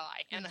and you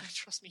die, and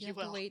trust me, you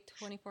will. You have to wait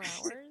 24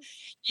 hours?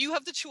 You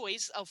have the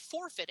choice of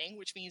forfeiting,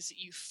 which means that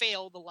you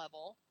fail the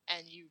level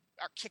and you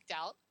are kicked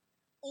out,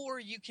 or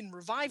you can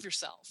revive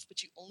yourself,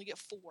 but you only get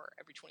 4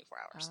 every 24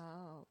 hours.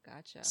 Oh,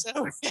 gotcha.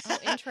 So,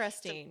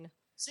 interesting.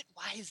 So, use it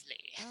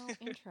wisely. Oh,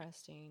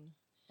 interesting.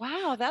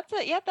 Wow, that's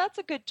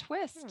a good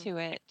twist to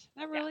it.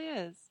 That really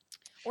is.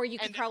 Or you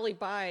could probably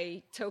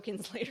buy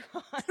tokens later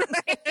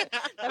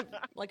on,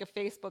 like a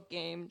Facebook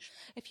game.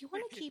 If you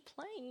want to keep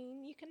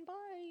playing, you can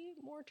buy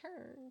more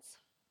turns.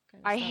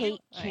 I hate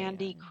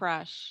Candy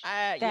Crush.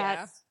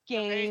 That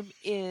game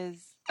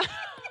is...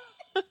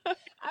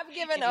 I've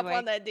given up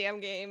on that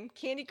damn game.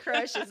 Candy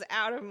Crush is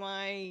out of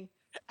my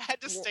I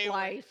had to stay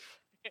life.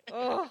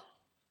 Oh,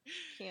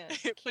 can't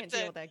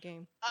deal with that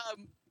game.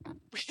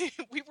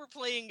 We were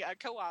playing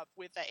co-op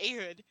with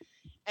Ehud,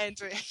 and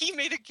he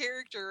made a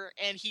character,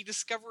 and he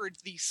discovered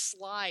the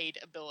slide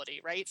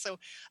ability, right? So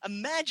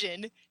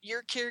imagine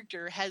your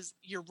character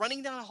you're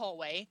running down a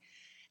hallway,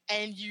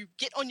 and you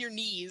get on your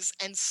knees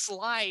and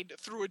slide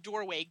through a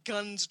doorway,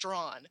 guns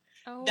drawn.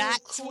 Oh,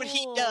 that's what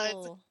he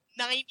does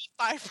 95%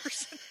 of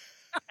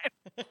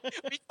the time.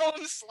 We call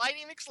him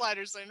Slidey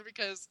McSliderson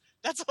because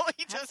that's all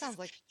he does. That sounds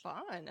like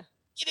fun.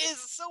 It is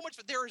so much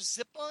fun. There are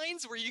zip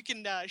lines where you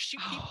can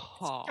shoot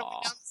people coming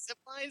down the zip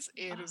lines.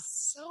 It is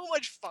so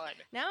much fun.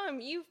 Now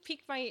you've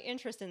piqued my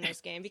interest in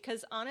this game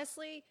because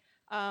honestly,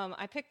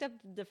 I picked up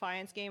the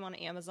Defiance game on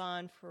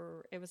Amazon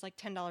it was like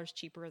 $10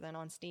 cheaper than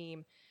on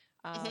Steam.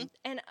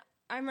 And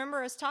I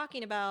remember us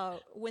talking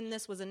about when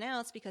this was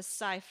announced because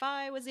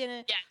Sci-Fi was in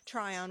it,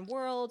 Tryon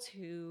Worlds,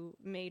 who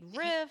made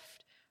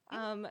Rift.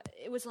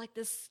 It was like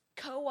this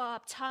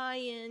co-op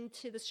tie-in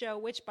to the show,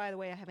 which, by the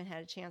way, I haven't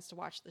had a chance to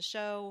watch the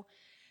show.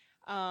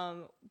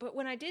 But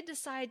when I did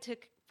decide to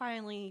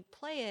finally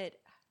play it,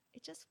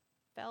 it just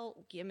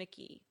felt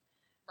gimmicky.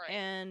 Right.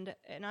 And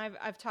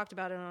I've talked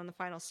about it on the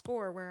final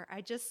score where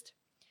I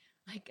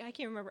can't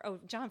remember. Oh,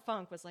 John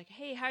Funk was like,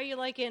 "Hey, how are you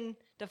liking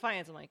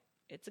Defiance?" I'm like,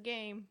 "It's a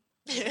game.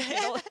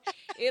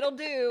 It'll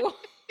do."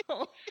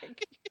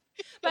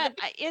 But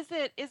is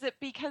it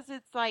because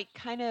it's like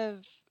kind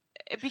of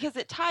because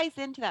it ties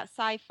into that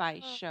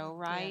sci-fi show,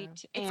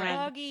 right? Yeah. It's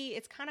buggy.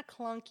 It's kind of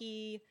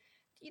clunky.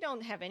 You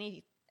don't have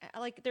any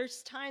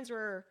there's times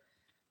where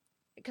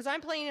because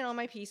I'm playing it on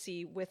my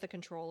PC with a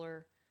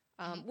controller,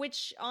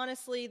 which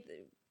honestly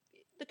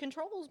the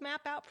controls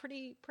map out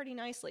pretty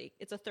nicely.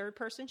 It's a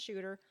third-person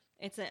shooter.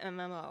 It's an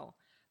MMO.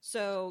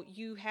 So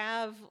you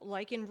have,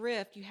 like in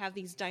Rift, you have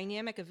these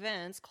dynamic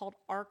events called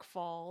arc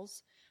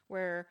falls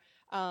where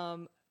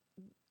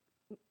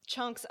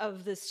chunks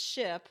of this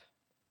ship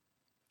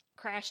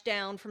crash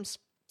down from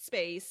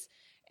space,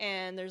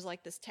 and there's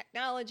like this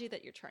technology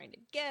that you're trying to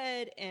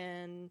get,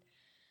 and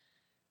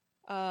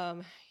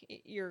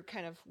you're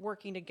kind of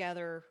working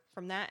together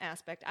from that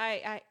aspect.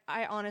 I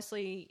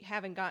honestly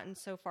haven't gotten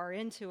so far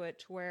into it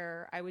to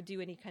where I would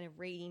do any kind of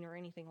raiding or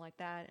anything like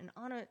that. And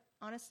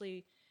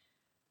honestly,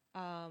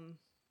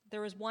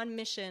 there was one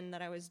mission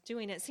that I was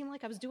doing. It seemed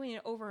like I was doing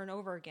it over and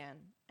over again,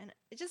 and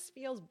it just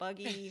feels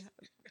buggy.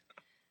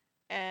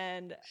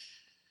 And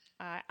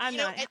I'm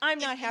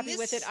not happy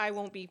with it. I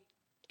won't be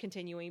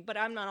continuing, but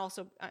I'm not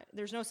also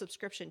there's no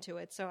subscription to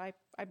it, so I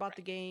bought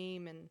the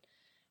game. And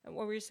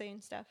what were you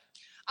saying, Steph?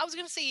 I was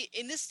going to say,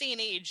 in this day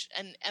and age,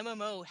 an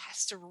MMO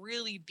has to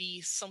really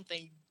be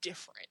something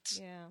different.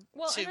 Yeah.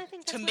 Well, and I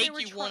think that's to what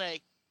make you want to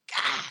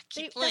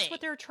keep playing. That's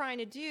what they're trying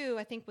to do,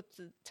 I think, with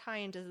the tie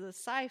into the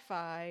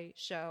sci-fi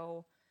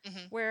show,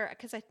 where,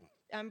 because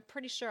I'm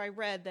pretty sure I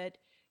read that,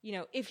 you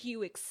know, if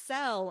you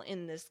excel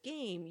in this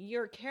game,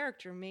 your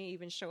character may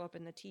even show up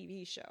in the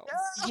TV show.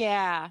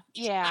 Yeah.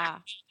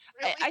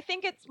 Really? I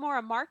think it's more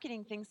a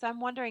marketing thing. So I'm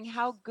wondering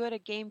how good a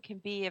game can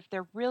be if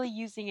they're really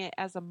using it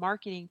as a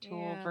marketing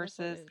tool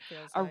versus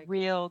a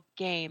real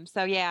game.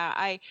 So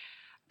yeah,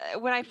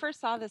 when I first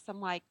saw this,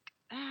 I'm like,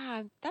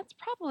 that's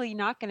probably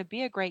not going to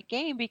be a great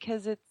game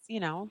because it's,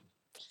 you know,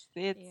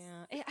 it's.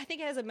 Yeah, I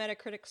think it has a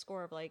Metacritic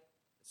score of like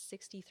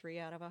 63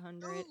 out of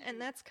 100, and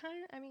that's kind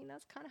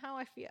of how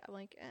I feel.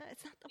 Like,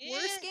 it's not the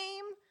worst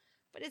game,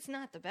 but it's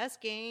not the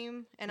best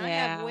game. And I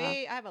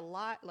have a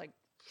lot, like,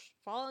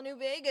 Fallout New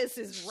Vegas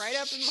is right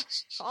up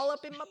all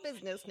up in my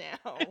business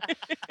now.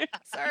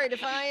 Sorry,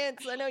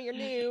 Defiance, I know you're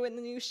new and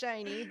the new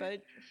shiny,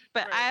 but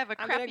I have a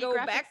crappy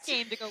graphics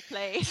game to go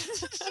play.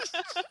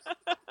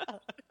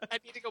 I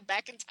need to go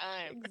back in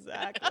time.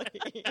 Exactly.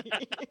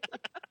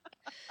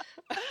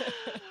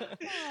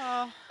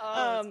 That's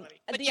funny.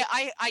 But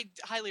I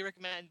highly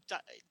recommend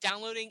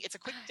downloading. It's a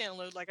quick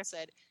download, like I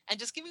said, and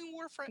just giving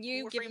Warframe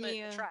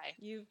a try.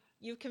 You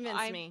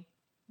convinced me.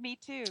 Me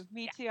too.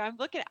 I'm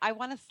looking. I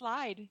want to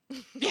slide.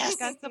 Yes,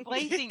 Guns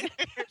A-Blazing. It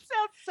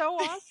sounds so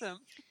awesome.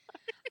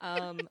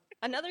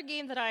 Another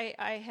game that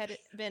I had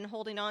been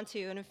holding on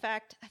to, and in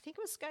fact, I think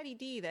it was Scotty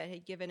D that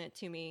had given it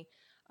to me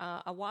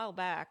a while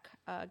back.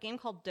 A game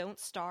called Don't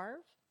Starve.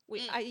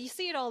 You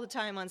see it all the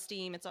time on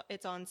Steam.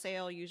 It's on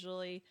sale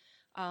usually.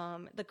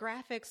 The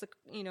graphics,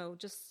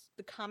 just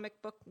the comic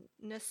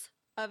bookness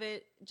of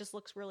it just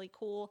looks really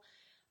cool.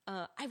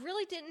 I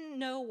really didn't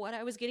know what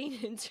I was getting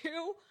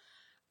into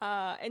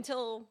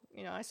until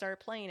I started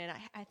playing it.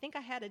 I think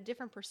I had a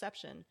different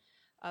perception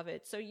of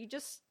it. So you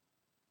just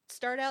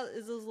start out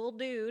as this little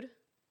dude,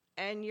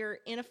 and you're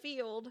in a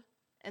field,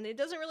 and it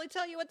doesn't really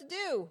tell you what to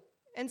do.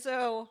 And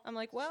so I'm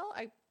like, well,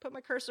 I put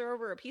my cursor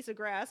over a piece of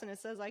grass, and it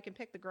says I can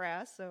pick the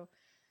grass. So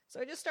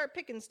I just start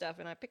picking stuff,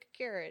 and I pick a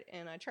carrot,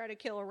 and I try to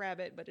kill a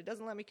rabbit, but it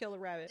doesn't let me kill a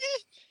rabbit.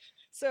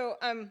 So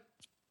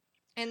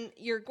and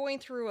you're going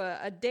through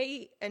a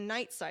day and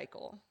night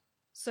cycle.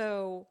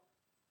 So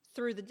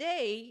through the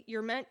day,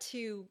 you're meant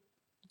to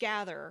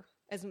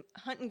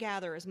hunt and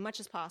gather as much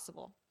as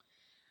possible.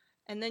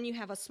 And then you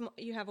have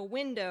a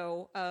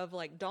window of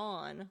like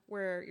dawn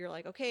where you're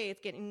like, okay,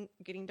 it's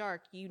getting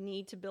dark. You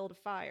need to build a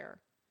fire.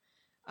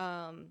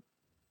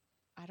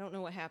 I don't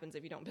know what happens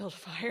if you don't build a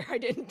fire. I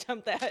didn't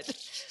dump that.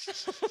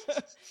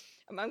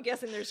 I'm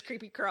guessing there's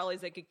creepy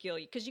crawlies that could kill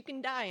you because you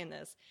can die in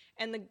this.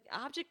 And the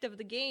object of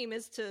the game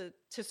is to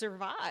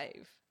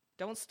survive.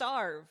 Don't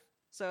starve.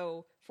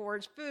 So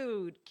forage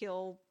food,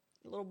 kill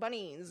little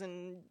bunnies,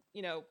 and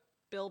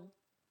build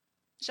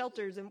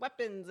shelters and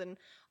weapons and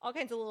all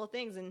kinds of little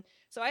things. And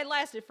so I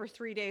lasted for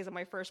 3 days on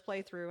my first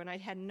playthrough, and I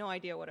had no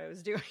idea what I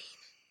was doing.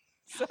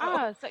 So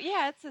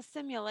yeah, it's a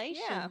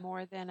simulation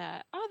more than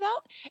a.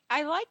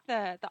 I like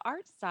the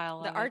art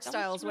style. The art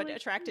style is what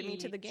attracted me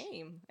to the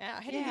game.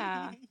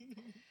 Yeah.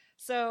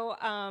 So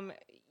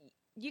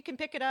you can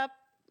pick it up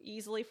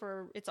easily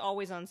it's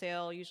always on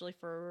sale, usually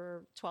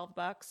for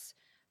 $12.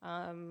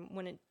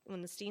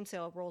 When the Steam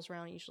sale rolls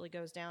around, it usually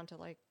goes down to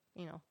like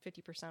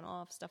 50%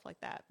 off, stuff like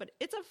that. But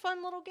it's a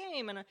fun little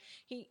game, and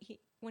he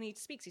when he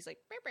speaks, he's like,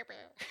 burr, burr,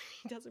 burr.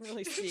 He doesn't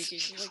really speak.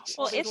 He's like,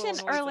 well, it's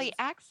in early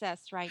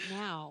access right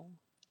now,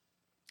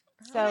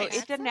 so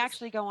it didn't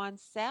actually go on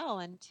sale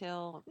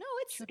until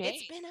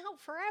it's been out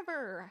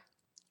forever.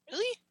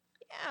 Really?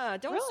 Yeah,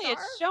 Don't really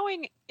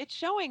Starve? it's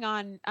showing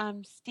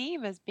on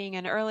Steam as being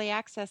an early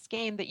access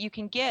game that you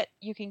can get.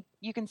 You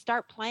can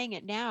start playing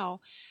it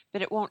now,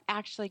 but it won't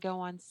actually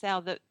go on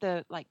sale.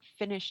 The like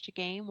finished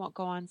game won't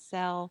go on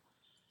sale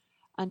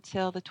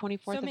until the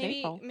 24th of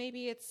April.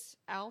 Maybe it's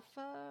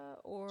alpha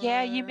or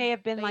you may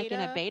have been beta. like in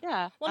a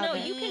beta. Well, no,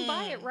 you can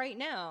buy it right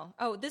now.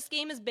 Oh, this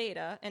game is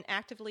beta and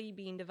actively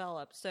being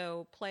developed.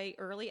 So play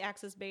early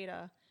access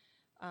beta.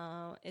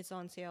 It's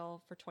on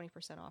sale for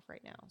 20% off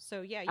right now.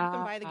 So yeah, you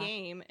can buy the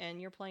game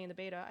and you're playing the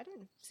beta. I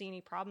didn't see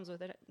any problems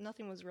with it.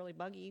 Nothing was really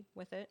buggy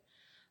with it.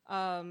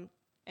 And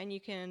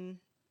you can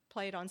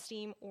play it on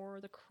Steam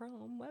or the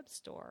Chrome web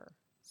store.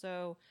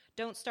 So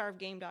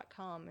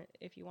don'tstarvegame.com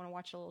if you want to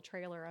watch a little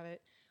trailer of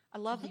it. I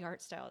love the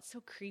art style. It's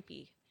so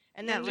creepy.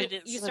 And then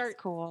you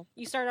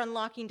start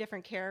unlocking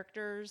different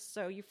characters.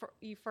 So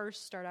you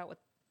first start out with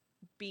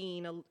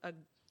being a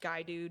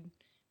guy dude,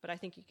 but I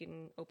think you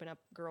can open up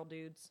girl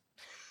dudes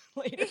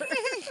later.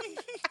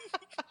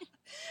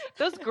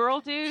 Those girl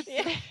dudes,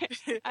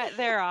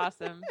 they're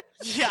awesome.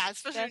 Yeah,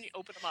 especially when you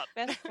open them up.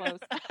 Best clothes.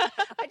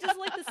 I just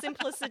like the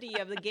simplicity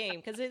of the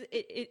game because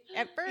it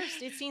at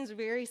first it seems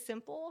very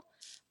simple,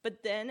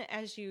 but then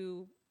as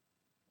you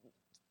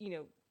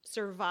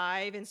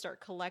survive and start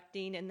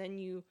collecting, and then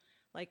you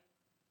like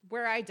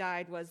where I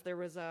died was there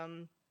was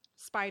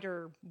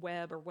spider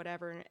web or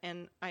whatever,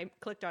 and I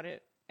clicked on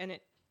it, and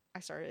I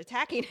started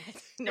attacking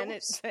it, and then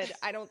it said,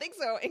 "I don't think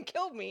so," and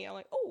killed me. I'm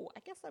like, "Oh, I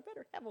guess I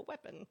better have a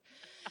weapon."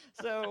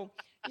 So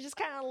you just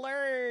kind of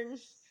learn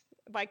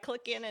by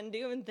clicking and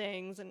doing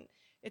things, and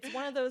it's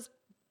one of those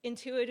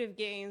intuitive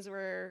games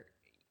where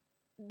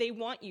they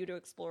want you to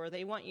explore,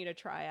 they want you to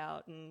try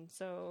out, and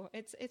so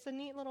it's a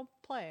neat little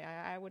play.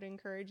 I would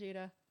encourage you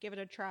to give it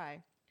a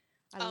try.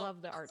 I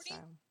love the art style.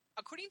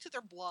 According to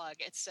their blog,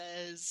 it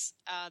says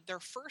their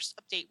first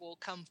update will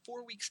come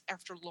 4 weeks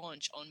after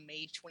launch on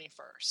May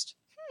 21st.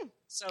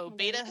 So well,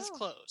 beta has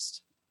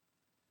closed.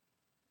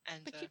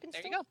 And but you can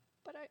there still, you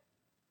go.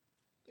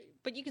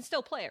 But you can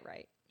still play it,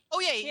 right? Oh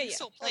yeah, you can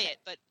still play it,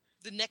 but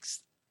the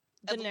next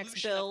build,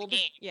 of the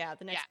game,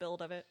 the next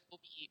build of it will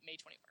be May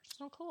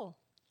 21st. Oh, cool!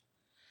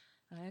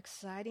 An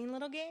exciting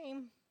little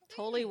game.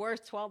 Totally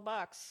worth $12.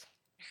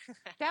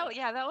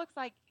 That looks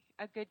like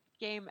a good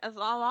game,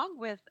 along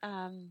with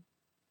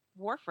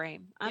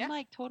Warframe. I'm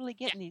like totally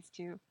getting these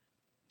two.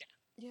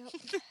 Yeah.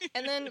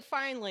 And then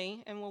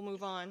finally, and we'll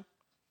move on,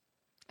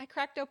 I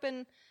cracked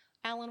open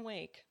Alan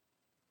Wake,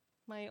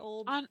 my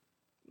old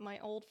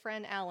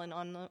friend Alan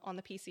on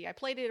the PC. I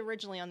played it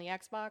originally on the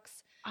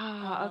Xbox.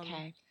 Oh,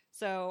 okay.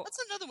 So that's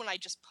another one I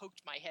just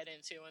poked my head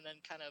into and then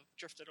kind of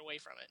drifted away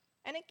from it.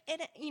 And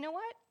it you know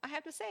what? I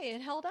have to say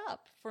it held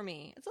up for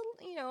me. It's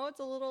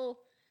a little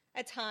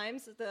at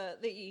times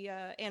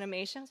the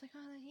animation. I was like,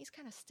 oh, he's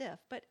kind of stiff,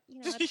 but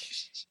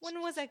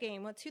when was that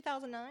game? What,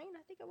 2009?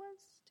 I think it was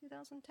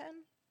 2010,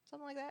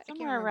 something like that.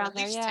 Somewhere around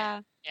there,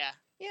 yeah.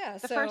 Yeah.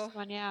 The first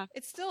one, yeah.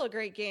 It's still a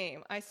great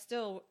game.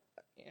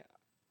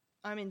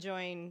 I'm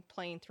enjoying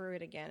playing through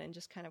it again and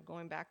just kind of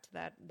going back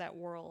to that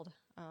world.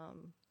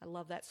 I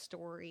love that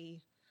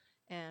story,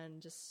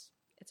 and just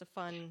it's a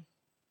fun,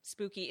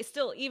 spooky. It's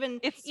still even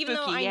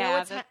though I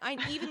know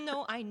even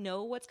though I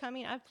know what's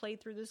coming. I've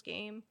played through this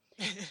game.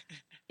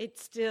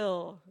 It's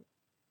still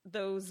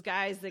those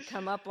guys that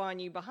come up on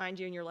you behind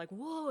you, and you're like,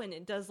 whoa! And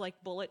it does like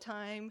bullet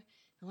time.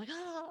 I'm like,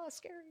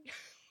 scary.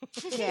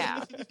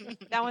 Yeah,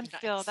 that one's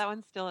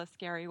still a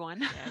scary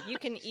one. Yeah, you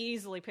can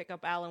easily pick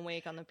up Alan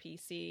Wake on the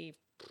PC.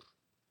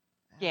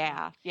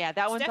 Yeah,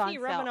 that one's Steffi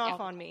on rubbing sale.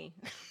 off on me.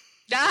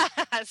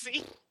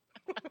 See.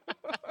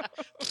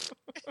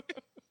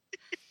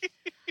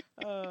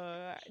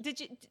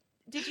 Did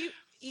you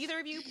either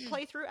of you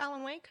play through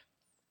Alan Wake?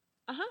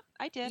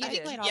 I did.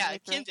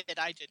 Kim did.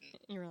 I didn't.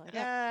 You were like,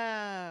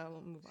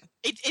 we'll move on.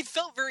 It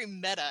felt very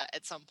meta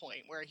at some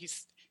point where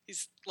he's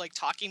like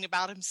talking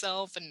about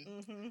himself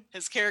and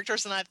his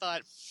characters, and I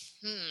thought,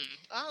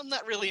 I'm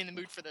not really in the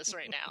mood for this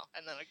right now.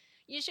 And then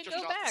you should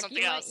go back.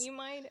 You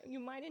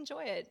might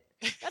enjoy it.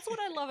 That's what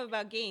I love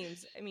about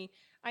games. I mean,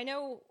 I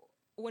know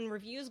when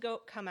reviews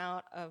come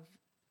out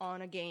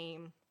on a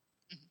game,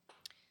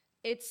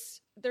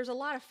 there's a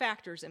lot of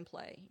factors in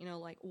play.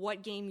 Like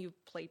what game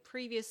you've played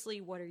previously,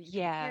 what are you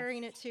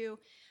comparing it to?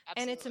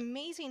 Absolutely. And it's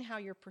amazing how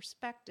your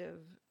perspective,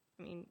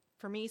 I mean,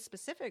 for me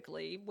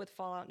specifically with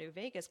Fallout New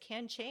Vegas,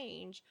 can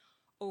change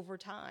over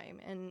time,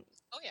 and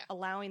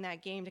allowing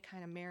that game to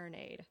kind of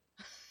marinate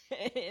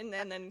and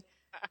then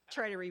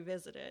try to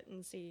revisit it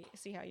and see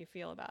how you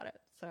feel about it.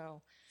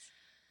 So,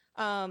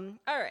 all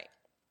right.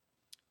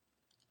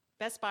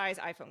 Best Buy's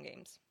iPhone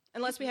games,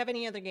 unless we have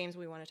any other games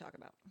we want to talk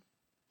about.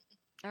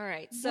 All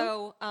right.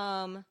 So,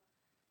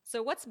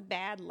 so what's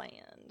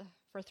Badland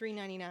for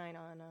 $3.99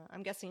 on?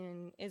 I'm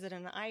guessing is it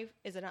an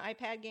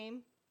iPad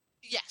game?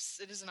 Yes,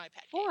 it is an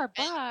iPad game.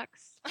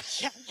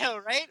 $4. Yeah, I know,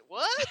 right?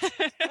 What?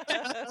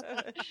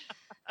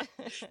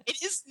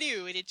 It is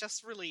new, and it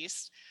just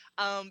released.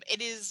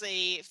 It is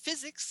a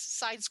physics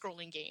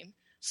side-scrolling game.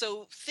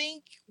 So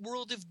think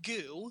World of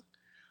Goo,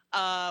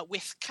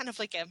 with kind of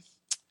like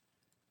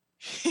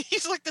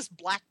he's like this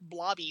black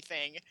blobby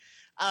thing.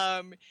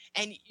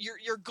 And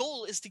your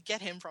goal is to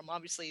get him from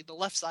obviously the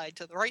left side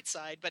to the right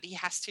side, but he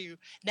has to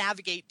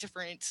navigate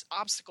different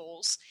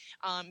obstacles.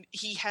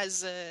 He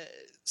has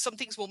some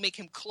things will make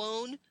him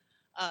clone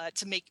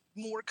to make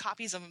more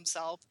copies of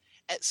himself,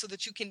 so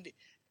that you can,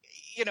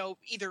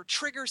 either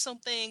trigger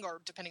something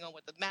or depending on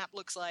what the map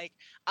looks like.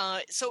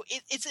 So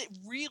it's a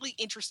really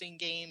interesting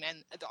game,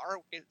 and the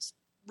art is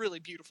really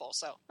beautiful.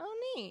 So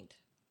neat.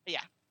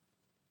 Yeah,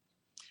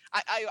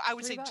 I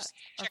would say $3 just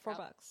or check $4.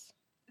 out.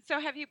 So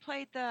have you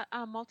played the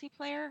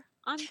multiplayer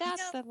on that,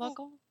 the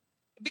local?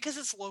 Because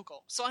it's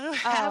local. So I don't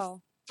have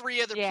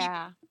 3 other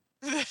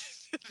people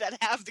that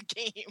have the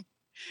game.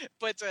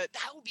 But that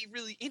would be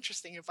really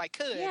interesting if I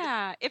could.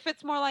 Yeah, if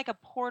it's more like a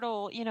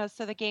Portal,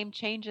 so the game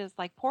changes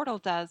like Portal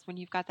does when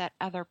you've got that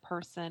other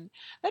person.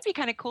 That'd be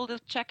kind of cool to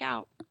check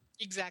out.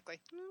 Exactly.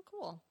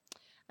 Cool.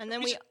 And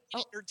then we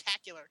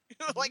spectacular.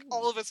 Like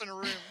all of us in a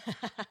room.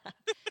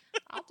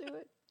 I'll do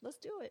it. Let's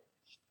do it.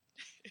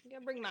 I'm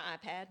gonna bring my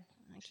iPad.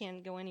 I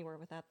can't go anywhere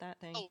without that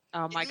thing.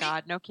 Oh my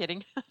God, no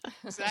kidding.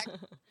 Exactly.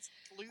 It's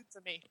glued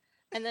to me.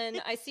 And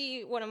then I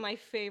see one of my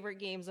favorite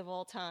games of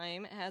all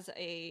time has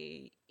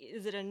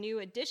is it a new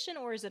edition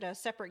or is it a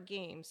separate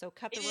game? So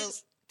Cut the Rope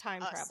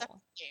Time Travel.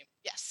 Separate game.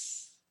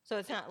 Yes. So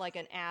it's not like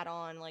an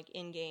add-on, like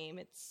in-game.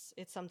 It's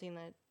something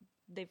that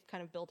they've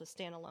kind of built a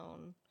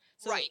standalone.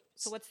 So, Right.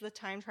 So what's the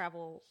time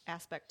travel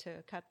aspect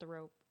to Cut the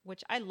Rope?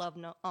 Which I love.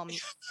 Nom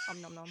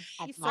nom.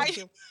 He's so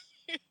cute.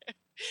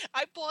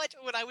 I bought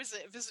when I was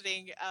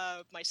visiting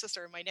my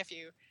sister and my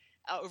nephew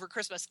over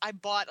Christmas. I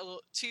bought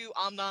 2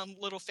 Om Nom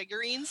little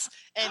figurines,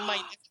 and my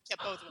nephew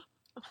kept both of them.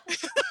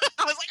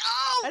 I was like,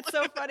 "Oh, That's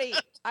so funny."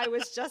 I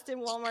was just in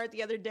Walmart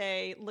the other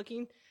day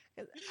looking.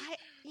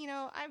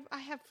 I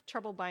have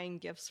trouble buying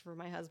gifts for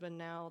my husband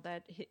now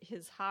that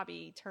his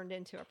hobby turned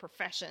into a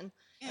profession.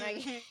 And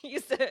I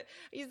used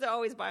to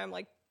always buy him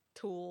like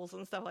tools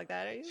and stuff like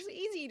that. It was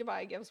easy to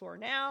buy gifts for.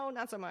 Now,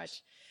 not so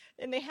much.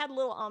 And they had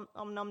little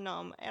num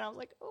num, and I was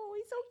like, "Oh,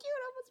 he's so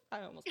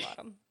cute!" I almost bought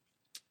him.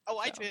 Oh,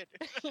 I did.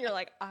 You're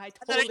like, I And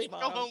totally then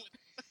I bought him.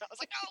 I was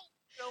like, "Oh."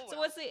 So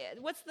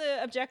what's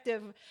the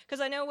objective?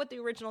 Because I know with the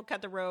original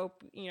Cut the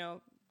Rope,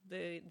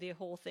 the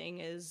whole thing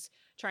is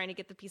trying to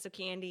get the piece of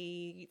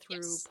candy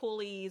through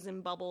pulleys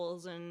and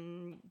bubbles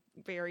and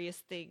various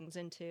things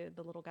into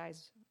the little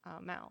guy's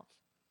mouth.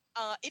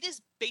 It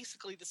is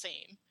basically the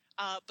same,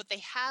 but they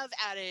have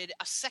added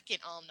a second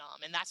Om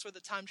Nom, and that's where the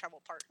time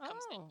travel part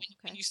comes in.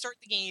 When you start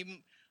the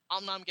game,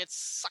 Om Nom gets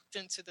sucked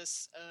into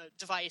this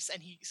device,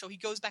 and he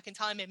goes back in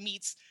time and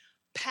meets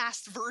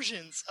past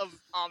versions of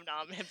Om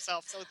Nom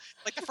himself. So,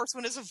 like, the first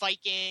one is a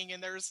Viking,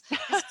 and there's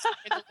a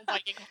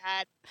Viking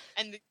hat,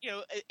 and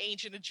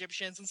ancient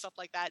Egyptians and stuff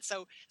like that.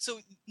 So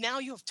now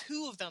you have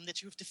 2 of them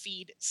that you have to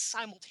feed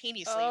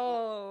simultaneously.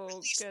 Oh, at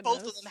least goodness.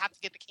 both of them have to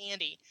get the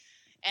candy.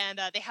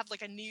 And they have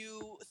like a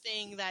new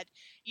thing that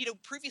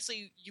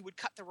previously you would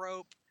cut the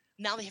rope.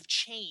 Now they have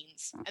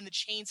chains, and the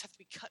chains have to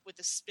be cut with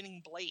a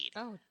spinning blade.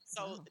 Oh,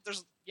 so wow.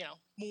 There's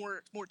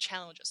more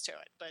challenges to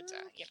it. But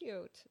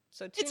cute.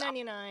 So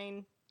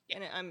 $2.99,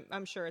 and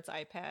I'm sure it's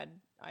iPad,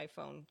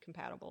 iPhone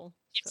compatible.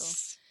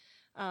 Yes.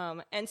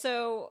 So, and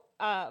so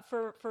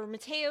for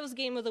Mateo's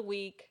game of the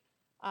week,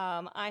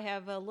 I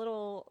have a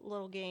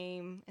little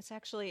game. It's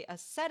actually a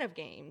set of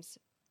games.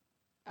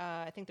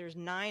 I think there's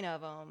 9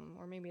 of them,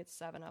 or maybe it's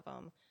 7 of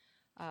them.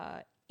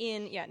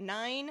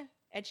 9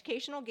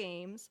 educational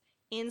games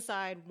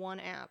inside one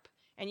app,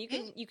 and you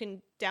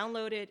can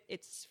download it.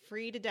 It's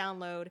free to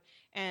download,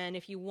 and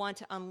if you want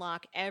to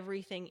unlock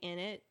everything in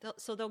it,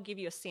 they'll give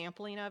you a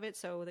sampling of it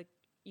so that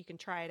you can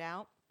try it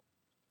out.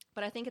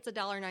 But I think it's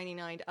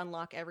 $1.99 to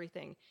unlock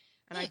everything,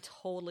 and I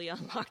totally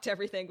unlocked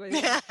everything.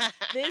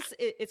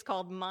 It's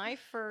called My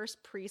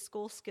First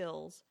Preschool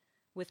Skills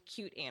with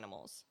Cute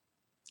Animals.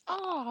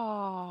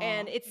 Oh,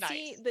 and it's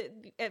nice.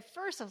 At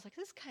first I was like,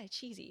 this is kind of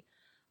cheesy,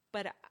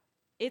 but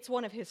it's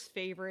one of his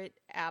favorite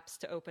apps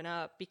to open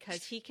up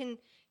because he can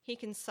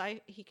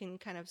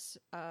kind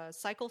of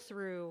cycle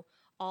through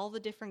all the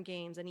different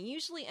games, and he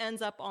usually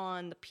ends up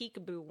on the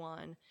Peekaboo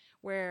one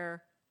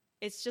where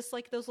it's just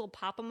like those little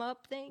pop 'em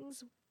up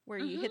things where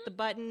you hit the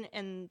button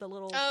and the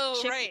little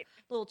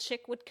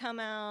chick would come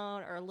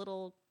out, or a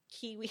little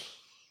kiwi.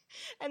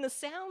 And the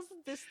sounds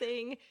that this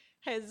thing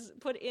has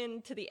put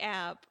into the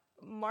app,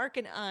 Mark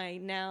and I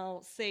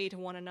now say to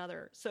one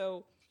another.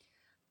 So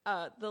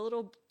the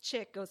little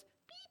chick goes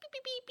beep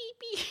beep beep beep beep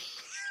beep.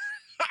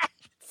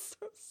 It's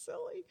so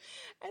silly,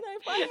 and I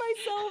find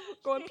myself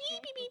going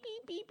beep beep beep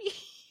beep beep beep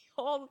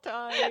all the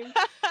time.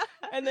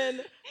 And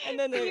then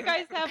you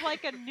guys have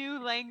like a new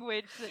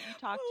language that you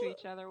talk to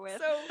each other with.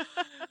 So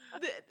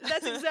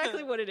that's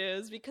exactly what it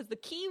is, because the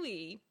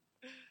kiwi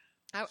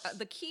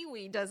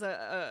does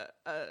a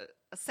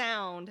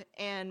sound,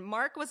 and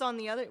Mark was on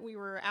the other. We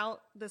were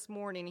out this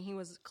morning, and he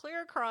was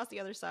clear across the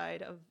other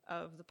side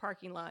of the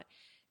parking lot,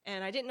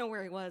 and I didn't know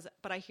where he was,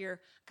 but I hear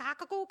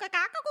 "kakakoo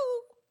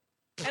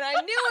kakakoo," and I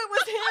knew it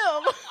was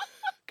him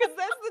because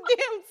that's the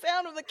damn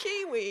sound of the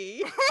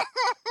kiwi.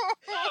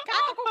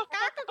 Kakakoo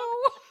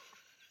kakakoo.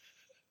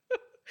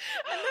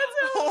 And that's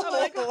how I'm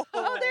like,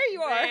 oh, there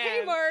you are. Man.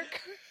 Hey,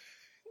 Mark.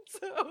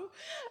 So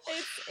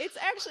it's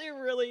actually a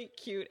really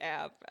cute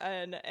app,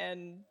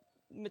 and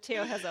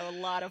Mateo has a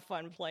lot of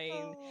fun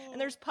playing. And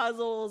there's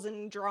puzzles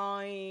and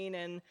drawing,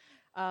 and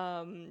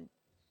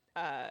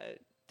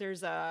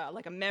there's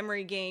a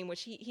memory game,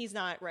 which he's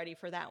not ready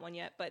for that one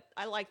yet. But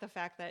I like the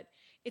fact that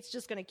it's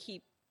just going to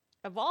keep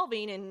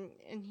evolving, and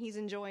he's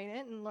enjoying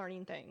it and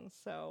learning things.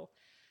 So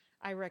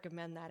I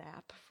recommend that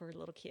app for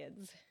little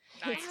kids.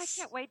 Nice. I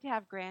can't wait to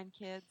have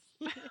grandkids.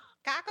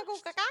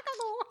 Kakakoo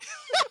kakakoo.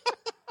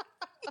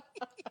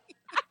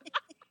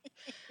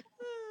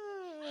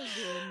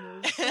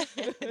 Oh,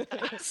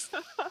 goodness.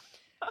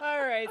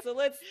 All right, so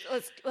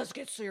let's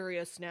get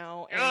serious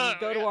now and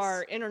go to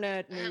our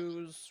internet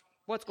news.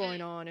 What's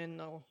going on in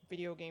the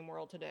video game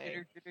world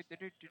today?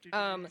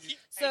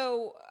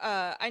 So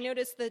I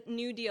noticed that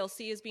new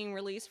DLC is being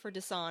released for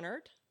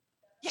Dishonored,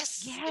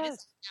 Yes. It Yes.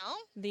 is now.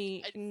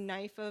 the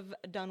Knife of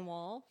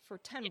Dunwall, for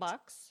 $10.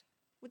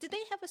 Did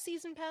they have a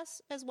season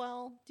pass as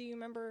well? Do you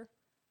remember,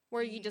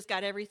 where you just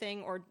got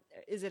everything, or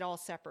is it all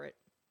separate?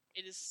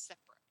 It is separate.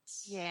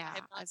 Yeah, I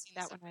have not seen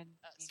that the one.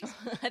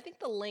 separate, I think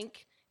the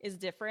link is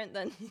different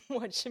than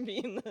what should be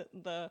in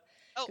the.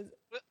 Oh,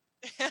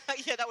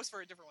 yeah, that was for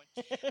a different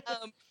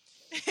one.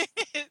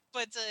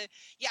 But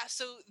yeah,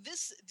 so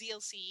this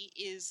DLC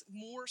is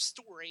more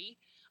story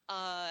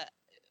on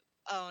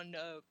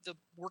the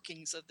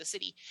workings of the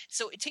city.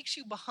 So it takes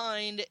you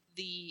behind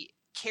the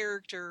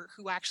character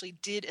who actually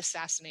did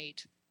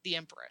assassinate the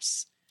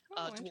Empress,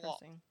 Oh,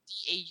 Dwalt, interesting.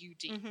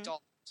 D-A-U-D, Mhm.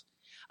 Dalt.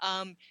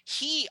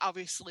 He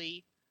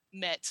obviously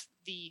met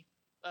the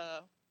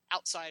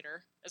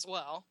outsider as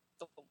well,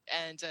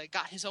 and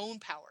got his own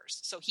powers.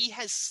 So he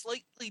has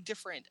slightly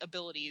different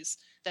abilities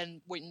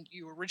than when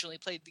you originally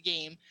played the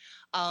game,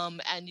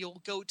 and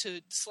you'll go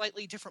to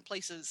slightly different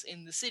places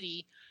in the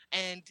city.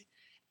 And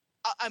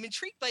I'm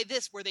intrigued by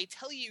this, where they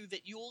tell you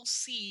that you'll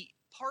see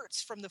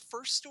parts from the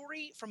first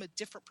story from a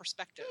different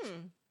perspective.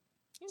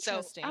 So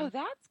Interesting. Oh,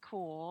 that's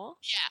cool.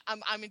 yeah,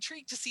 I'm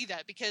intrigued to see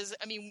that, because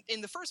I mean,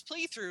 in the first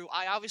playthrough,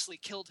 I obviously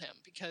killed him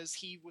because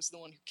he was the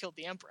one who killed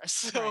the Empress.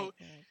 So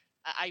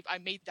Right. I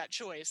made that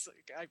choice.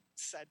 I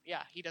said,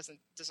 yeah, he doesn't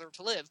deserve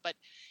to live. But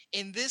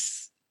in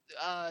this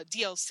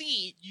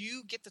DLC,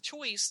 you get the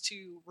choice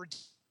to Uh-oh.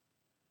 redeem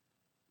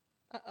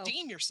Oh,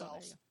 there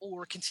yourself you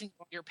or continue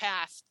on your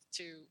path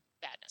to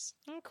badness.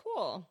 go. Oh,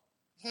 cool.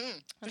 Hmm.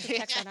 I'll have to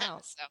check that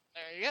out. So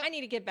there you go. I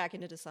need to get back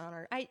into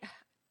Dishonored.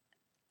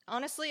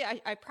 Honestly,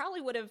 I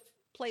probably would have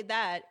played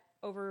that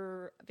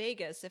over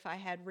Vegas if I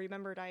had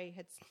remembered I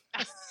had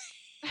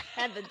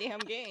had the damn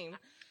game.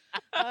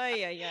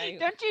 Ay, ay, ay.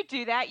 Don't you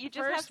do that? You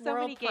just have First so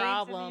world many games,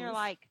 and then you're problems.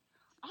 like,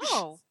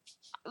 oh,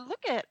 look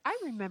at, I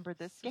remember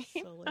this So game.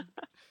 silly.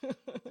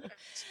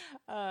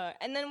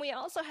 And then we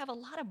also have a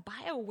lot of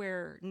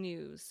BioWare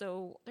news.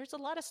 So there's a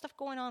lot of stuff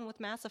going on with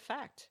Mass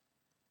Effect.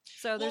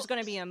 So there's Well,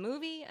 going to be a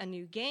movie, a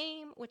new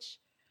game, which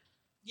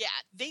yeah,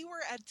 they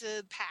were at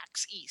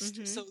PAX East,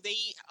 Mhm. so they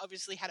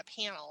obviously had a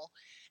panel,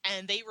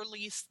 and they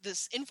released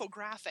this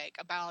infographic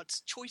about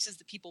choices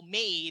that people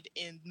made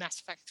in Mass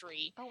Effect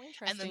 3, oh,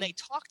 interesting. and then they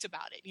talked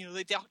about it. You know,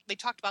 they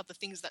talked about the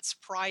things that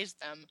surprised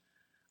them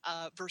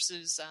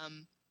versus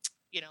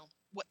you know,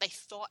 what they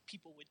thought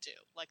people would do.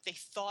 Like, they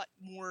thought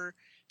more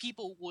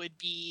people would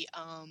be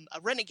a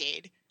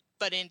renegade,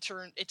 but it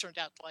turned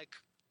out like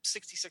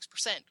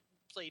 66%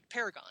 played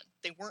Paragon.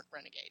 They weren't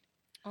renegade.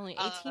 Only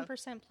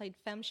 18% played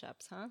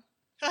FemShips, huh?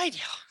 I know.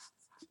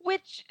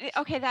 Which,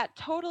 okay, that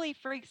totally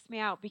freaks me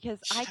out, because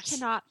I Yes.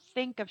 cannot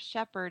think of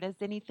Shepard as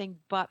anything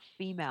but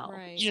female.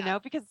 Right. You Yeah. know,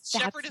 because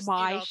Shepard that's is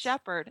my female.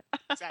 Shepard.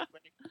 Exactly.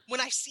 When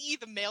I see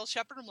the male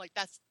shepherd, I'm like,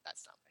 that's not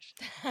my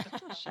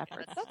shepherd. That's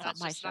Shepard. That's That's not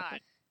my just not.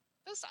 Shepard.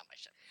 That's not my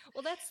shepherd.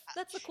 Well,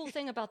 that's the cool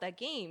thing about that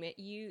game.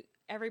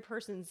 Every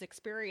person's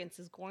experience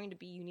is going to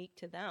be unique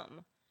to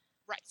them.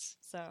 Right.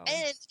 So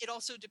And it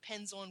also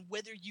depends on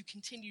whether you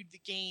continued the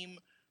game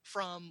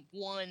from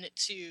 1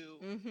 to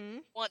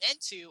Mhm. 1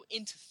 and 2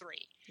 into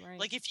 3. Right.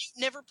 Like, if you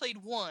never played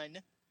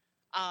 1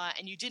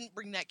 and you didn't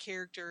bring that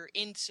character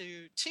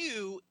into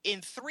 2,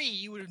 in 3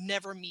 you would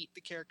never meet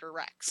the character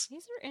Rex.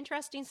 These are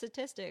interesting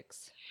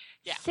statistics.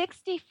 Yeah.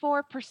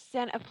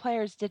 64% of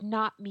players did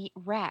not meet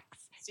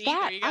Rex. See, there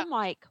That, you go. I'm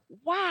like,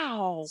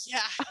 wow.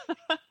 Yeah.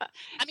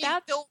 I mean,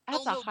 That's they'll a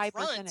know high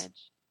Grunt,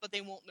 percentage. but they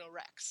won't know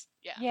Rex.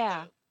 Yeah.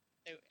 Yeah.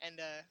 And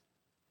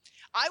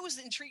I was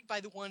intrigued by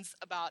the ones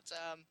about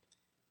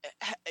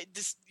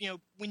this. You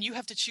know, when you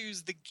have to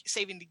choose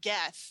saving the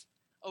Geth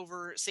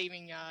over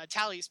saving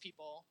Tally's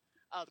people,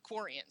 the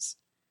Quarians.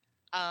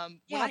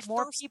 When Yeah, I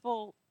more first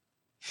people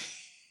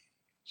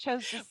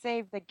chose to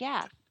save the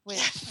Geth,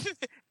 which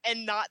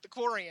and not the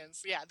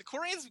Quarians. Yeah, the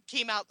Quarians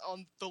came out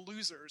on the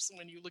losers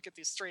when you look at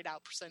these straight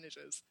out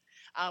percentages,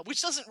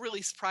 which doesn't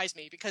really surprise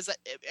me, because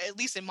at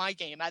least in my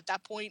game at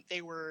that point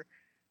they were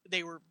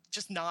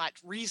just not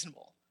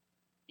reasonable.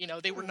 You know,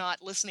 they were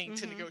not listening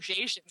to Mhm.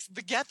 negotiations.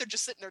 The Geth are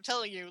just sitting there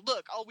telling you,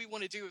 look, all we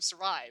want to do is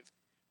survive.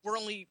 We're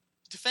only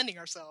defending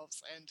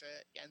ourselves, and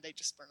they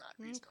just were not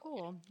reasonable.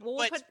 Cool.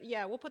 Well,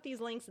 we'll put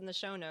these links in the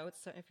show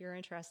notes so if you're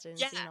interested in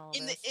seeing all of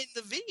in this. in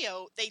the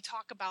video they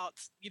talk about,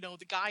 you know,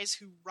 the guys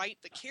who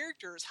write the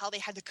characters, how they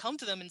had to come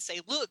to them and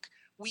say, look,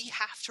 we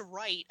have to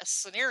write a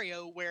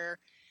scenario where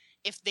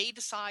if they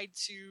decide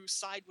to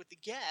side with the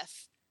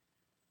Geth,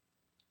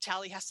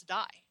 Tally has to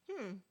die.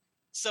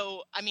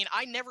 So, I mean,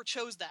 I never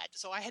chose that,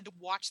 so I had to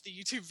watch the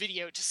YouTube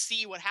video to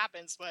see what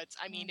happens. But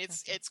I mean,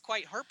 it's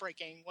quite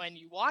heartbreaking when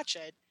you watch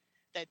it,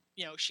 that,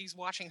 you know, she's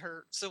watching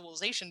her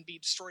civilization be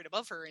destroyed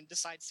above her and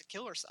decides to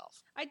kill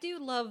herself. I do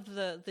love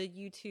the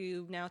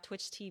YouTube, now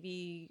Twitch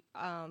TV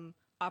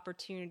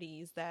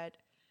opportunities that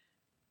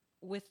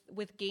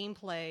with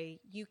gameplay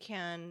you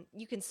can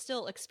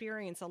still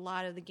experience a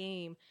lot of the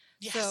game.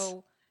 Yes.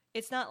 So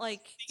it's not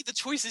like the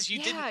choices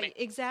you didn't make.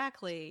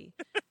 Exactly.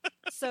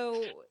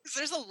 So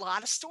there's a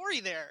lot of story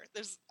there.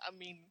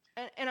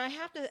 And I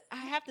have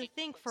to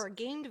think, for a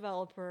game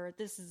developer,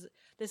 this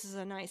is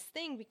a nice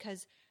thing,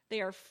 because they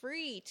are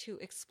free to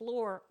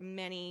explore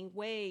many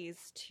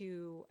ways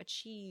to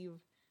achieve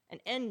an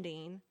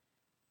ending,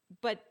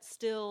 but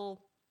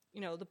still, you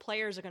know, the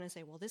players are going to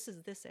say, well, this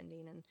is this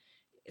ending, and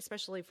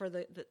especially for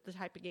the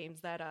type of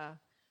games that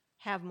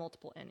have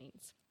multiple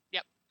endings.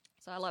 Yep.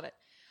 So I love it.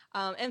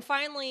 And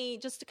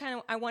finally,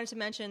 I wanted to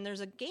mention,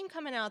 there's a game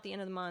coming out at the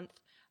end of the month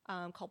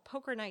called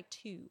Poker Night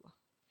 2.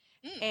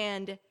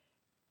 And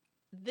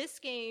this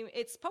game,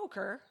 it's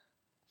poker,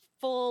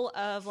 full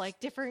of like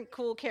different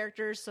cool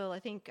characters. So I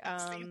think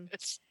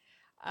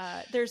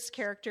there's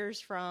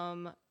characters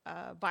from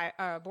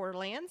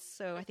Borderlands.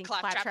 So I think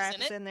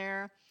Claptrap's in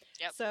there.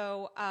 Yep.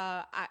 So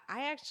I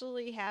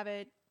actually have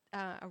it.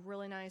 A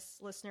really nice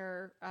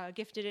listener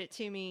gifted it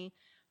to me.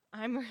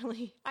 I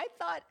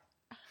thought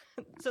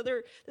so.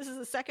 This is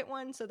the second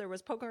one. So there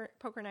was Poker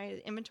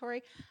Night Inventory.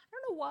 I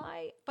don't know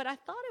why, but I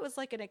thought it was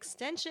like an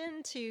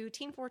extension to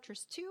Team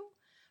Fortress 2.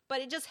 But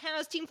it just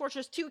has Team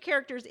Fortress 2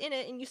 characters in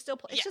it, and you still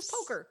play. It's just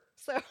poker.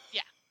 So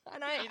yeah,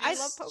 and I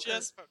love poker.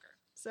 Just poker.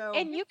 So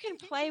and you can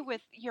play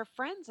with your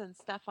friends and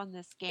stuff on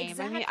this game.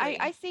 Exactly. I mean,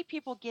 I see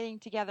people getting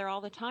together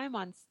all the time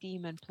on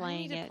Steam and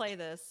playing I need to play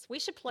this. We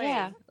should play.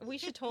 Yeah. We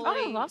should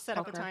totally set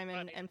up a poker. time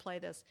and play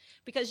this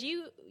because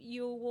you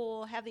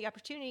will have the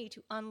opportunity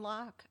to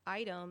unlock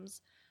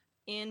items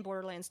in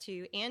Borderlands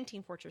 2 and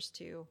Team Fortress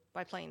 2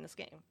 by playing this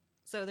game.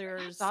 So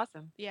there's That's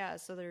awesome. Yeah,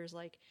 so there's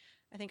like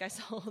I think I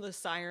saw the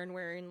Siren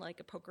wearing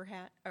like a poker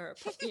hat or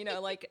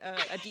like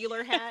a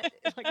dealer hat,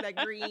 like that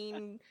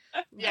green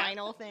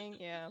vinyl thing.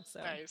 Yeah.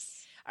 So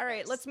nice. All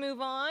right, let's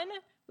move on.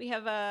 We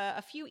have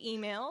a few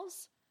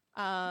emails.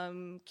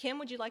 Kim,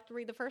 would you like to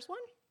read the first one?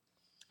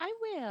 I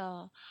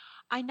will.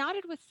 I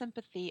nodded with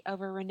sympathy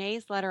over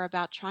Renee's letter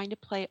about trying to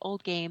play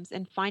old games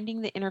and finding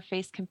the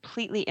interface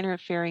completely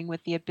interfering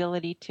with the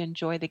ability to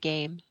enjoy the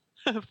game.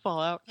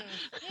 Fallout.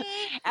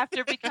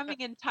 After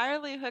becoming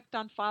entirely hooked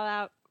on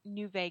Fallout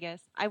New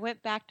Vegas, I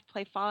went back to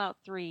play Fallout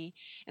 3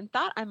 and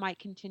thought I might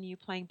continue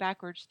playing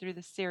backwards through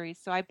the series,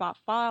 so I bought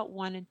Fallout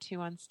 1 and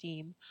 2 on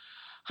Steam.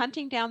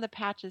 Hunting down the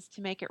patches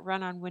to make it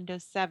run on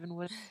Windows 7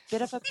 was a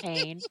bit of a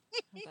pain,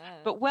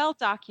 but well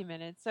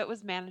documented, so it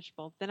was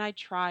manageable. Then I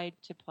tried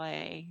to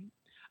play.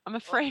 I'm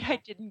afraid I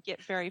didn't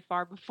get very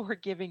far before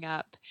giving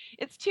up.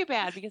 It's too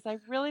bad because I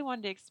really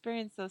wanted to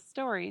experience those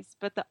stories,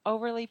 but the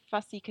overly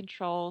fussy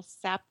controls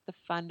sapped the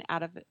fun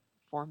out of it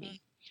for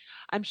me.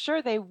 I'm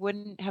sure they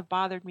wouldn't have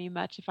bothered me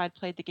much if I'd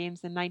played the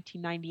games in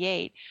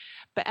 1998,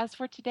 but as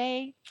for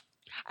today,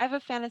 I have a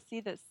fantasy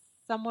that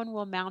someone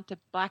will mount a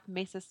Black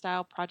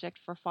Mesa-style project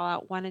for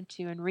Fallout 1 and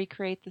 2 and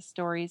recreate the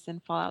stories in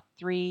Fallout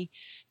 3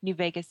 New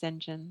Vegas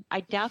engine. I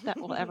doubt that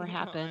will ever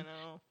happen. I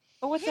know.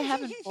 But what's it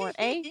heaven for,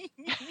 eh?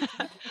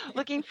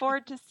 Looking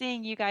forward to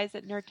seeing you guys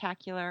at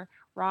Nerdtacular.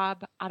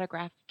 Rob,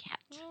 Autograph Cat.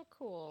 Oh,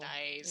 cool.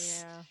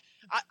 Nice.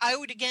 Yeah. I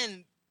would,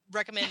 again,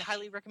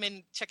 highly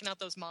recommend checking out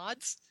those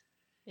mods.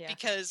 Yeah.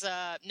 Because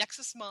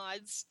Nexus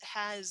Mods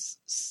has...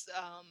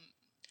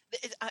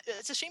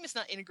 it's a shame it's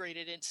not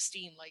integrated into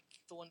Steam like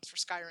the ones for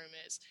Skyrim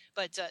is.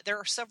 But there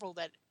are several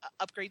that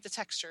upgrade the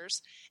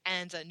textures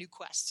and new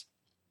quests.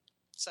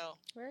 So...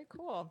 Very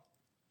cool.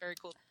 Very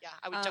cool. Yeah,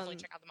 I would definitely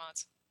check out the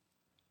mods.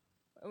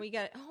 We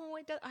got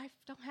I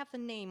don't have the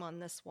name on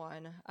this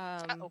one.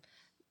 Uh-oh.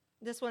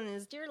 This one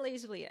is Dear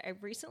Lazily. I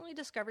recently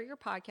discovered your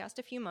podcast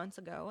a few months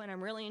ago, and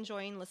I'm really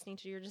enjoying listening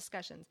to your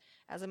discussions.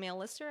 As a male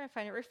listener, I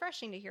find it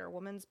refreshing to hear a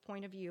woman's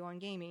point of view on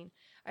gaming.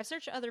 I've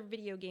searched other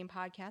video game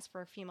podcasts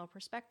for a female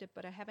perspective,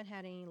 but I haven't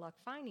had any luck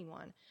finding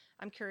one.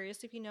 I'm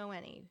curious if you know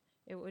any.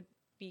 It would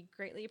be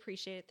greatly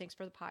appreciated. Thanks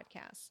for the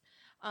podcast.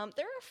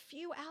 There are a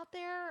few out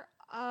there,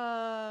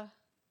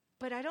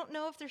 but I don't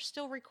know if they're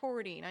still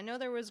recording. I know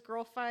there was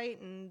Girl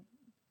Fight, and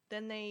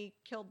then they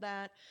killed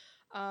that.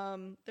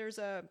 There's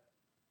a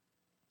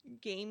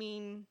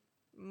gaming,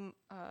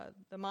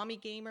 the Mommy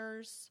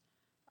Gamers.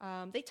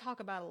 They talk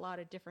about a lot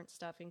of different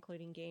stuff,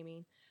 including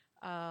gaming.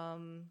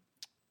 I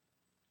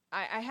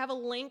have a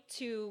link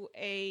to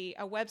a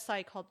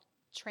website called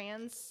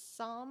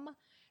Transom,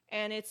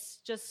 and it's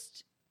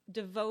just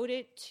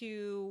devoted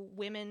to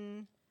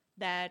women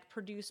that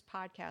produce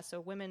podcasts.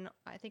 So women,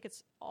 I think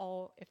it's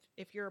all,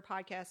 if you're a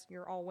podcast,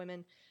 you're all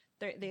women,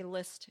 they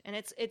list, and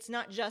it's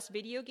not just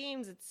video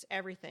games, it's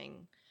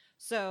everything.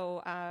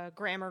 So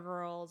Grammar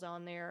Girl's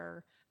on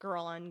there,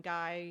 Girl on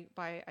Guy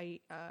by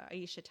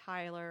Aisha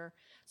Tyler.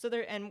 So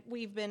and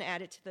we've been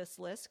added to this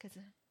list because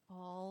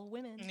all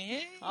women.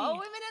 Yay. All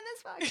women in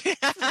this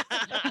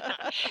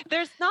podcast.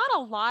 There's not a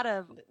lot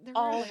of There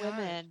all really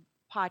women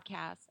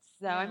podcasts,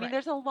 though. Yeah. I mean, Right.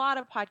 there's a lot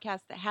of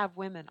podcasts that have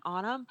women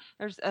on them.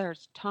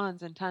 There's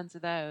tons and tons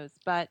of those,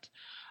 but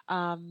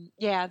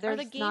yeah, Are there's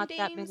the game not dames,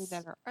 that many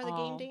that are the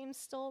game all... dames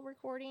still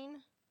recording?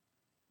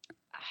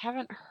 I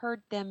haven't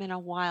heard them in a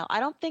while.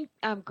 I don't think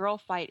Girl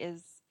Fight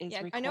is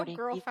Yeah, recording. I know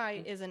Girl either.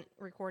 Fight isn't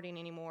recording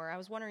anymore. I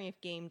was wondering if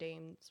game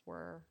dames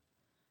were.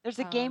 There's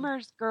a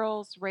Gamers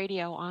Girls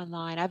Radio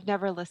online. I've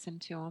never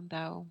listened to them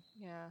though.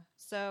 Yeah.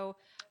 So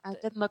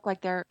It didn't look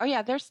like they're. Oh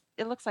yeah,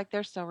 it looks like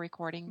they're still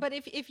recording. But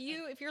if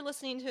you're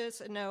listening to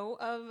us, know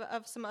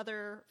of some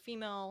other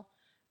female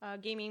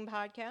gaming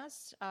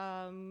podcasts,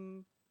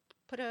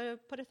 put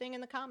a thing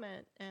in the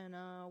comment, and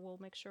we'll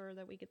make sure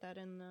that we get that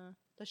in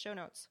the show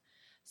notes.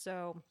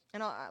 So,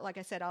 and like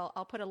I said,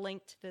 I'll put a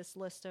link to this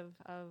list of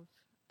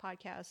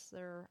podcasts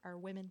that are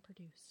women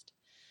produced.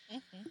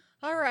 Mm-hmm.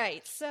 All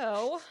right,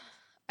 so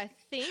I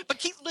think. But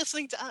keep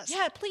listening to us.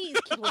 Yeah, please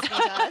keep listening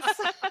to us.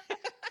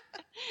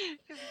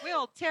 Because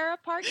we'll tear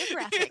apart your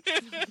graphics.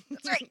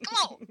 That's right. Come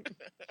on.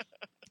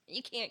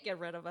 You can't get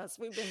rid of us.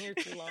 We've been here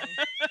too long.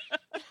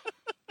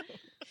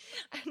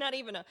 Not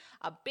even a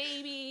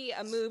baby,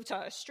 a move to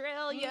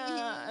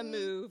Australia, a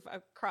move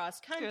across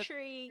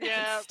country.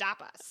 Yeah. Can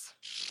stop us.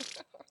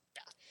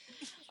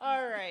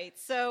 All right.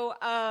 So,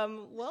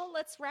 well,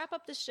 let's wrap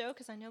up the show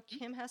because I know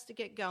Kim has to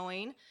get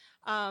going.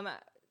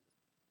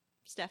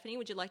 Stephanie,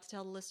 would you like to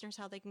tell the listeners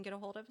how they can get a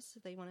hold of us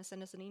if they want to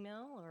send us an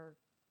email or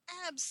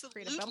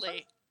create a bumper?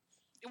 Absolutely.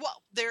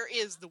 Well, there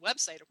is the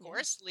website, of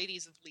course,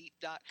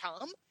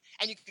 ladiesofleap.com,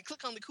 and you can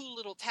click on the cool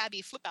little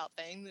tabby flip-out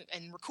thing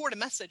and record a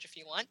message if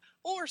you want,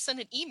 or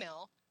send an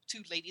email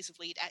to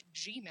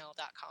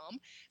ladiesofleap@gmail.com.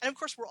 And, of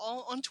course, we're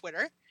all on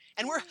Twitter,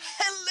 and we're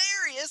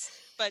hilarious,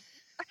 but,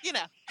 you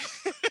know.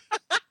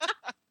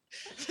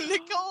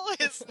 Nicole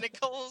is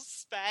Nicole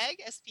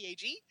Spag,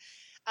 S-P-A-G.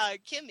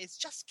 Kim is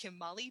just Kim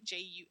Molly,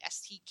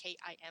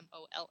 Justkimolly.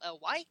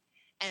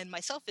 And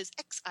myself is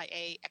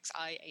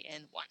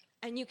XIAXIAN1.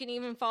 And you can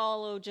even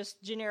follow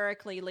just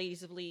generically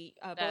Ladies of Leap.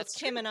 Both That's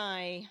Kim true. and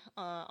I,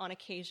 on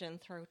occasion,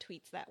 throw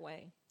tweets that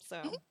way. So,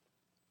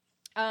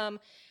 and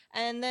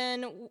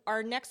then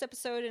our next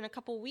episode in a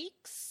couple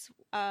weeks.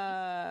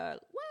 Well,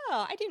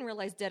 I didn't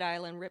realize Dead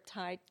Island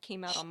Riptide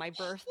came out on my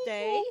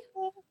birthday.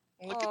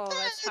 Look at that.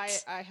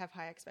 That's high. I have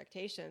high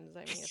expectations.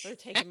 I mean, if they're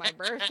taking my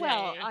birthday,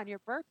 Well, on your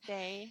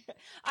birthday.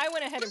 I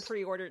went ahead and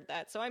pre-ordered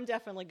that, so I'm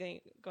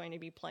definitely going to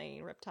be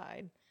playing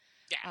Riptide.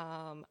 Yeah.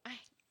 I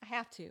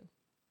have to.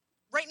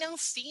 Right now,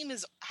 Steam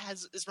is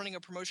running a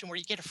promotion where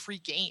you get a free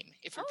game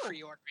if you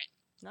pre-order it.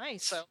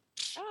 Nice. So,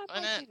 Oh, why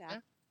don't not? do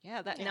that.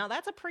 Yeah, Yeah. now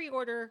that's a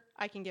pre-order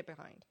I can get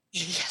behind.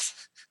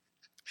 Yes.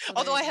 So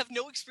Although there I you have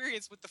no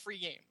experience with the free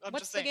game. I'm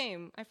What's just the saying.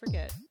 game? I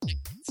forget.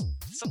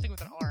 It's something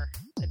with an R.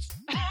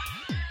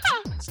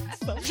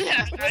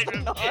 Yeah,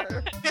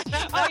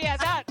 Oh yeah,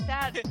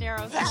 that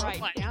narrows it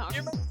right one. down. You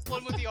remember the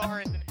one with the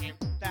R in the name?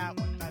 That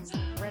one. That's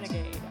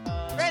Renegade.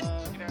 Red.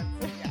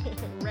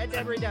 Red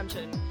Dead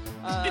Redemption.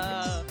 All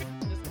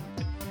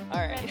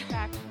right. Red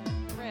faction.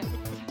 Red.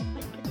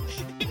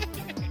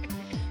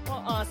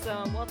 Well,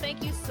 awesome. Well,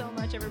 thank you so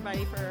much,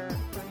 everybody, for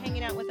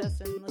hanging out with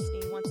us and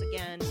listening once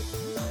again. We'll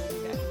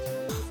be back in 2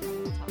 weeks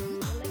and we'll talk to you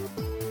later.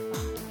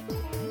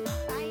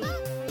 Bye.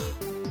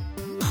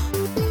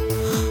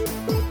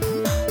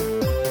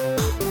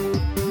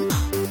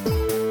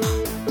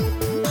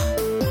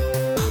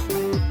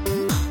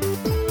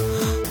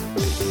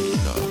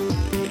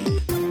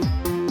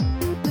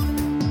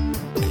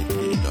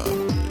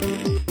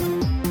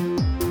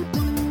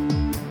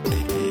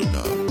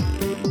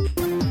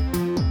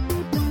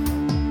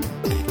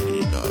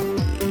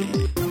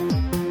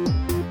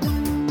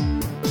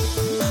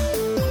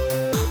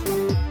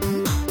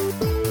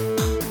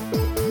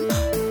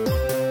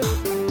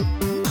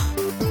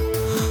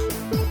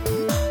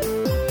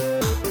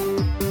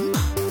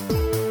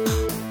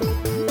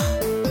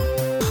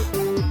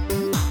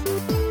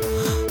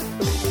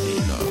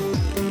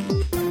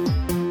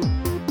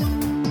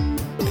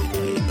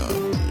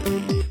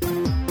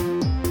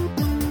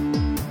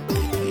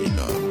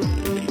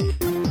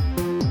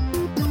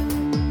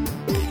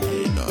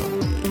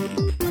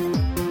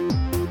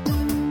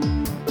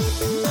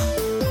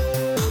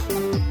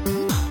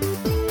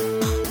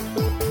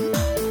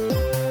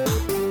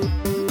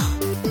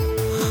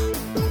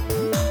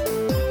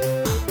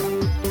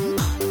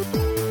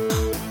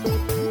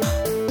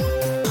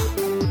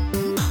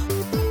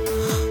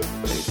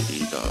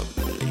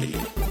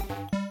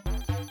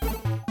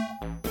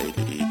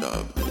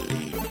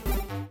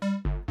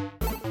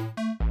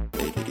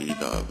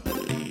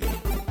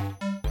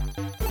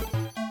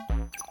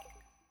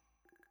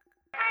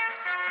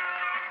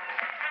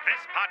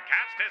 This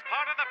podcast is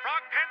part of the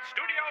Frog Pants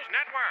Studios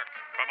Network.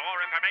 For more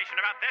information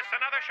about this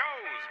and other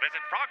shows,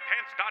 visit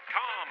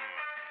frogpants.com.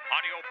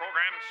 Audio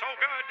program so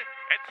good,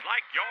 it's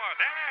like you're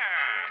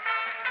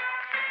there.